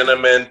Mr.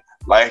 Gentleman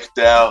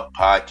Lifestyle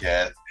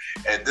Podcast,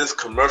 and this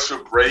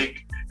commercial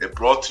break is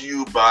brought to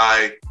you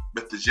by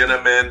Mr.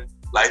 Gentleman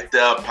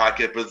Lifestyle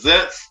Podcast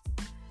presents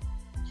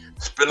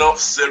Spin-off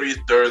Series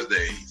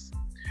Thursdays.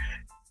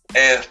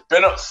 And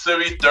Spin-off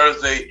Series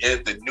Thursday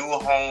is the new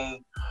home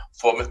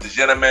for Mr.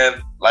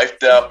 Gentleman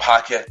Lifestyle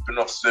Podcast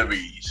Spin-off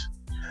Series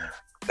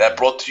that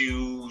brought to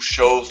you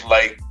shows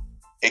like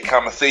A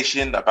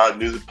Conversation About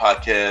Music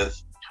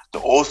Podcast, The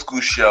Old School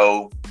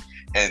Show,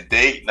 and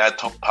Date Night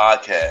Talk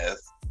Podcast.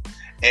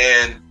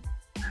 And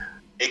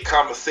A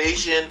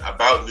Conversation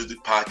About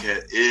Music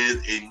Podcast is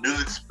a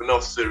music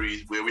spin-off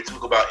series where we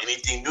talk about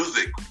anything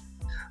music,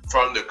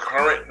 from the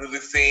current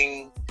music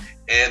scene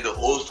and the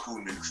old school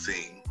music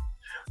scene,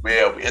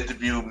 where we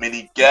interview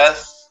many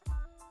guests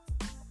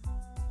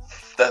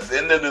that's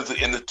in the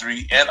music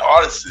industry and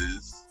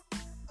artists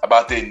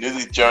about their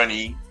music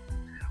journey.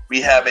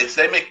 We have a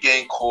segment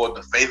game called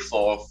The Face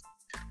Off,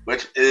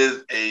 which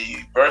is a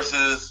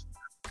versus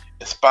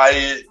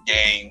inspired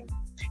game.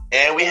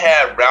 And we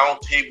have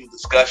roundtable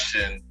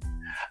discussion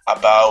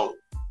about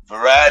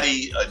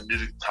variety of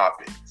music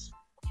topics.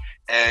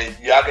 And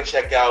y'all can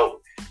check out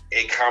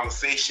A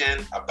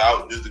Conversation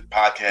About Music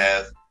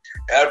Podcast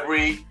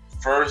every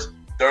first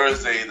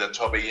Thursday at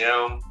 12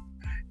 a.m.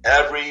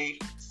 Every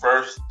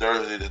first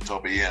Thursday at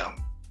 12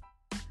 a.m.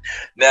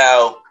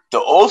 Now, the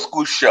Old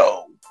School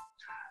Show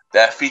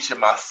that featured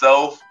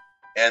myself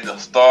and the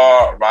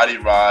star Roddy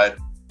Rod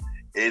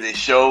is a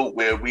show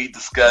where we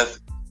discuss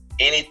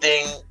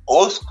anything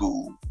old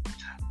school,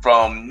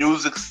 from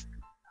music,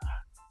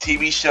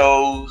 TV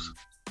shows,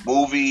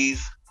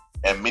 movies,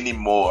 and many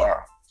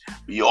more.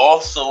 We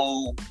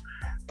also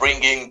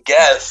bring in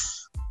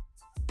guests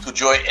to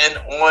join in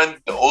on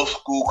the old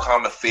school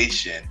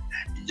conversation.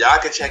 Y'all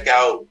can check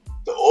out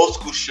the Old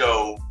School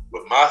Show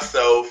with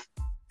myself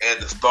and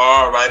the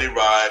star Roddy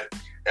Rod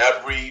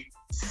every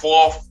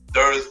fourth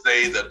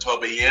Thursday at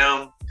 12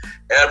 a.m.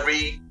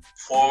 Every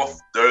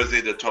fourth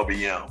Thursday at 12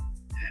 a.m.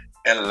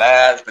 And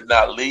last but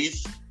not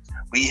least,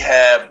 we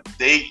have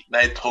Date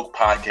Night Talk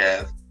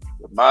Podcast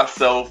with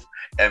myself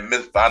and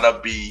Miss Vanna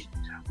B,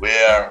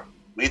 where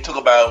we talk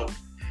about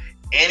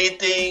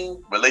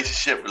anything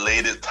relationship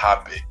related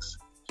topics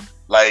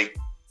like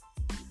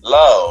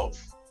love,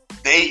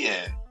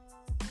 dating,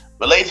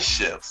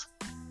 relationships,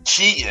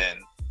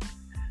 cheating,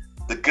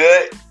 the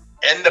good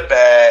and the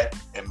bad,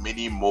 and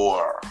many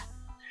more.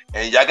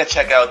 And y'all can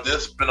check out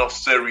this spin-off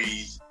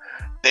series,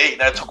 Date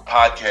Night Talk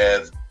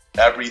Podcast,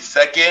 every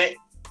second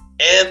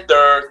and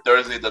third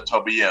Thursday at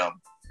 12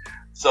 p.m.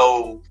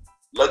 So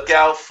look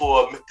out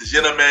for Mr.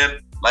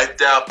 Gentleman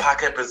Lifestyle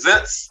Podcast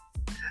presents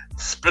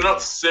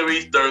Spin-off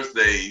Series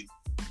Thursday,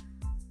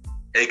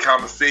 A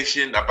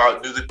Conversation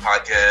About Music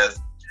Podcast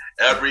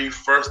every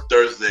first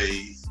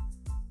Thursday.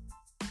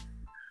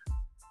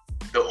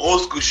 The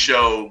Old School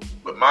Show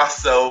with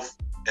myself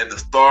and the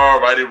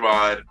star Roddy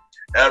Rod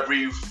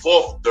every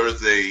fourth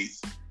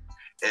Thursdays,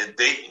 and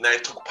Date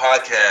Night Talk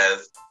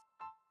Podcast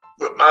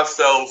with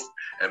myself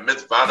and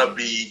Miss Vanna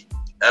B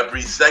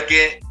every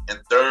second and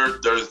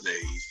third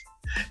Thursdays.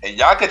 And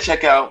y'all can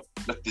check out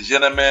Mr.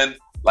 Gentleman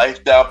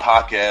Lifestyle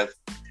Podcast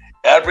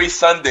every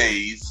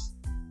Sundays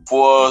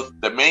for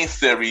the main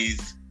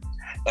series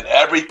and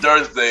every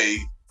Thursday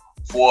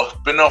for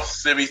spin-off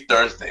series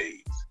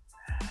Thursdays.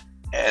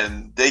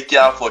 And thank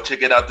y'all for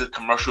checking out this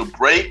commercial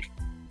break.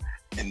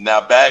 And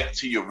now back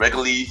to your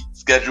regularly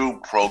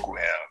scheduled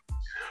program.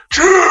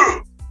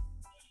 True!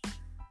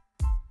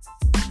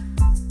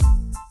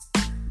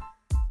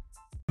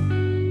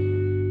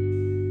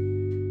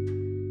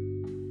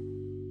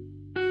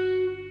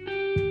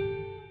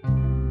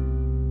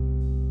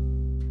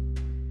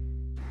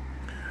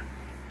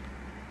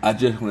 I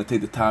just want to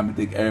take the time and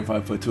thank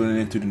everybody for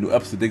tuning in to the new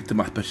episode. Thank you to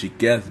my special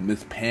guest,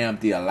 Miss Pam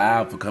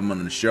Deolall, for coming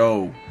on the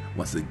show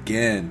once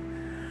again.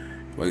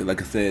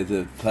 Like I said, it's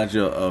a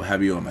pleasure of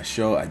having you on my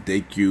show. I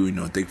thank you.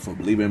 Thank you for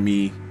believing in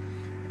me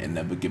and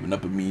never giving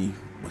up on me.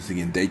 Once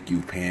again, thank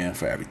you, Pam,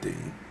 for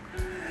everything.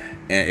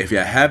 And if you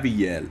haven't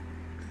yet,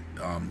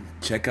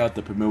 check out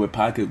the Premiere with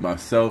Podcast with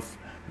myself,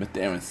 Mr.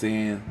 Aaron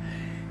Sands,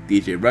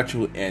 DJ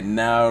Retro, and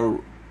now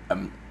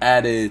I'm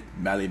added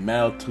Mally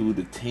Mel to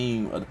the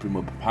team of the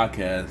Premiere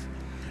Podcast.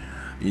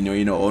 On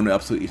the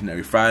episode each and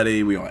every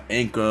Friday. We're on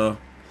Anchor,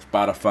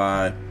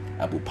 Spotify,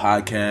 Apple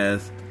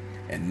Podcasts,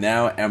 and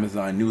now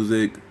Amazon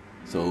Music.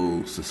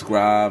 So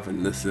subscribe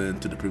and listen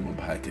to the Premium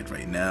Podcast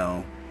right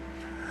now.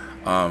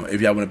 If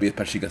y'all want to be a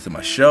special guest on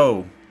my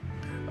show,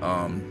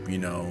 You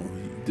know,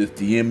 just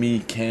DM me,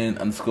 Ken _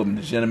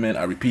 Mr. Gentleman.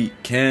 I repeat,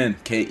 Ken,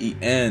 KEN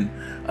 _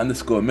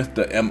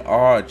 Mr.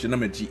 MR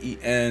Gentleman,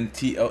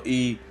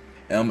 GENTLEMAN.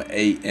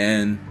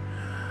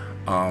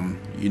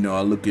 You know,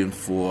 I'm looking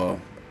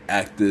for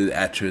actors,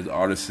 actresses,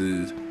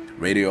 artists,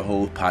 radio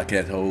hosts,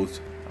 podcast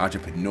hosts,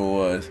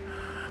 entrepreneurs,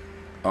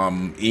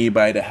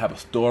 anybody that have a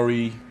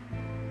story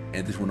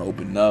and just want to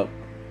open up,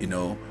 you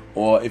know.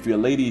 Or if you're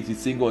a lady, if you're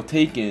single or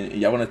taken,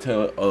 and y'all want to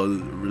tell a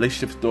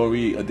relationship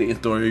story, a dating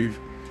story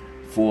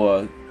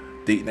for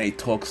Date Night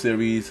Talk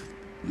series,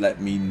 let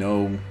me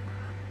know.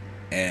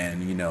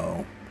 And, you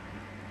know,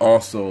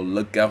 also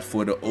look out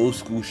for the old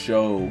school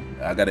show.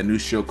 I got a new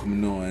show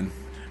coming on,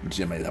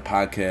 Jim the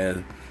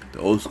podcast, the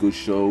old school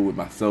show with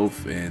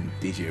myself and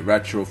DJ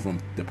Retro from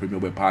the Premier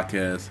Web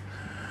Podcast.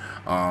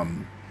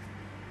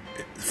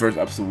 The first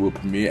episode will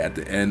premiere at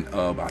the end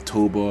of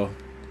October.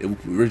 It was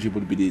originally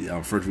going to be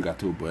the first week of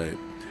October, but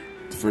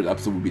the first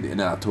episode will be the end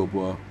of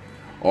October.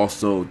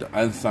 Also, the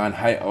Unsigned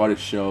High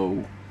Artist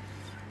Show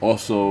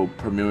also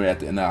premiere at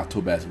the end of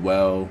October as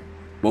well.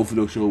 Both of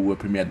those shows will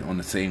premiere on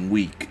the same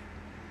week,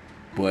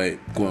 but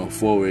going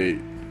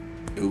forward,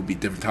 it will be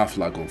different time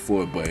slot going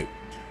forward. But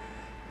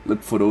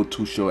look for those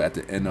two shows at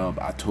the end of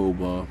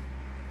October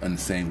on the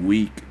same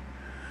week.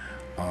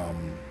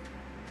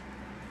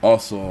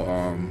 Also,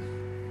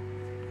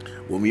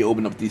 when we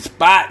open up these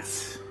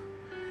spots,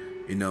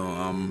 you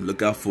know,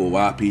 look out for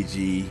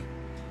YPG.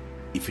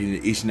 If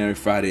you're each and every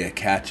Friday at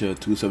Catcher,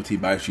 217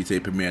 Byron Street, they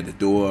premiere at the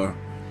door.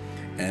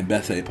 And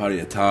Best Day Party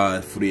at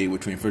Todd, 48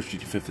 between 1st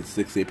Street and 5th and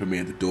 6th, they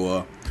premiere at the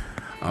door.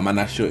 I'm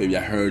not sure if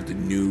y'all heard the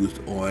news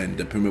on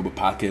the Premier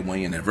Pocket 1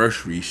 year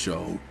anniversary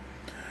show,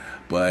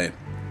 but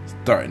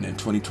starting in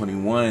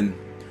 2021,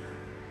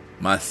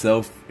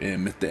 myself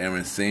and Mr.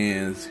 Aaron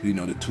Sands, you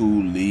know, the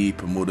two lead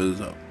promoters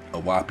of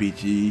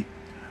YPG,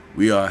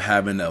 we are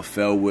having a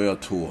farewell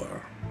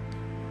tour.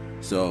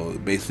 So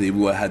basically,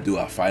 we will have to do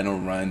our final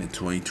run in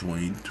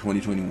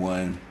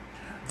 2021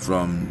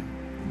 from,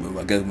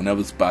 I guess,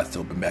 whenever spots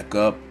open back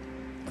up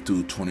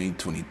to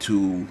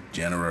 2022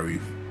 January,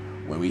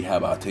 when we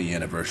have our 10-year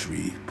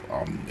anniversary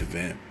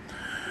event.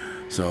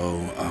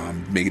 So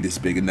making this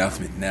big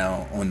announcement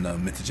now on the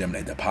Mr.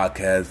 Gemini the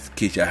podcast, in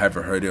case y'all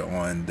haven't heard it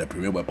on the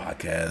Premier Web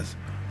Podcast.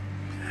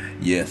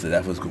 Yeah, so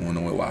that's what's going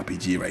on with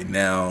YPG right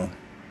now.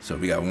 So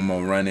we got one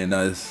more run in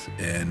us,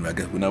 and I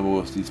guess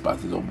whenever these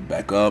spots is open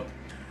back up,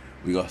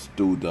 we gonna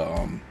do the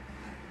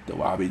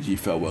YPG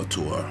farewell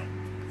tour.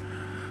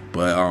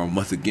 But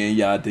once again,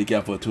 y'all, thank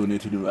y'all for tuning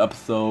into the new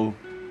episode.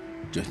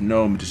 Just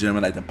know Mr.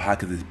 Gemini the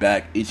podcast is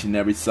back each and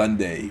every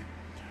Sunday.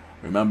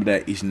 Remember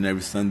that each and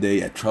every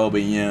Sunday at 12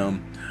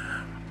 a.m.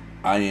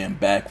 I am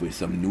back with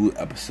some new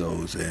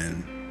episodes.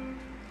 And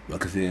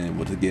like I said,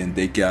 once again,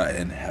 thank y'all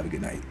and have a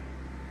good night.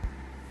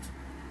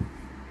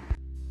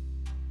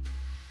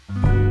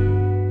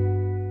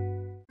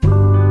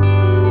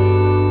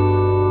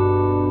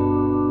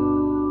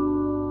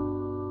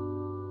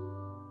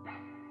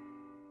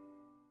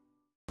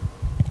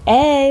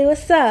 Hey,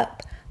 what's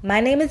up? My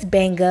name is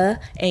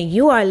Banga, and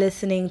you are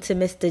listening to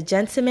Mr.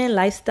 Gentleman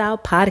Lifestyle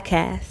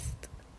Podcast.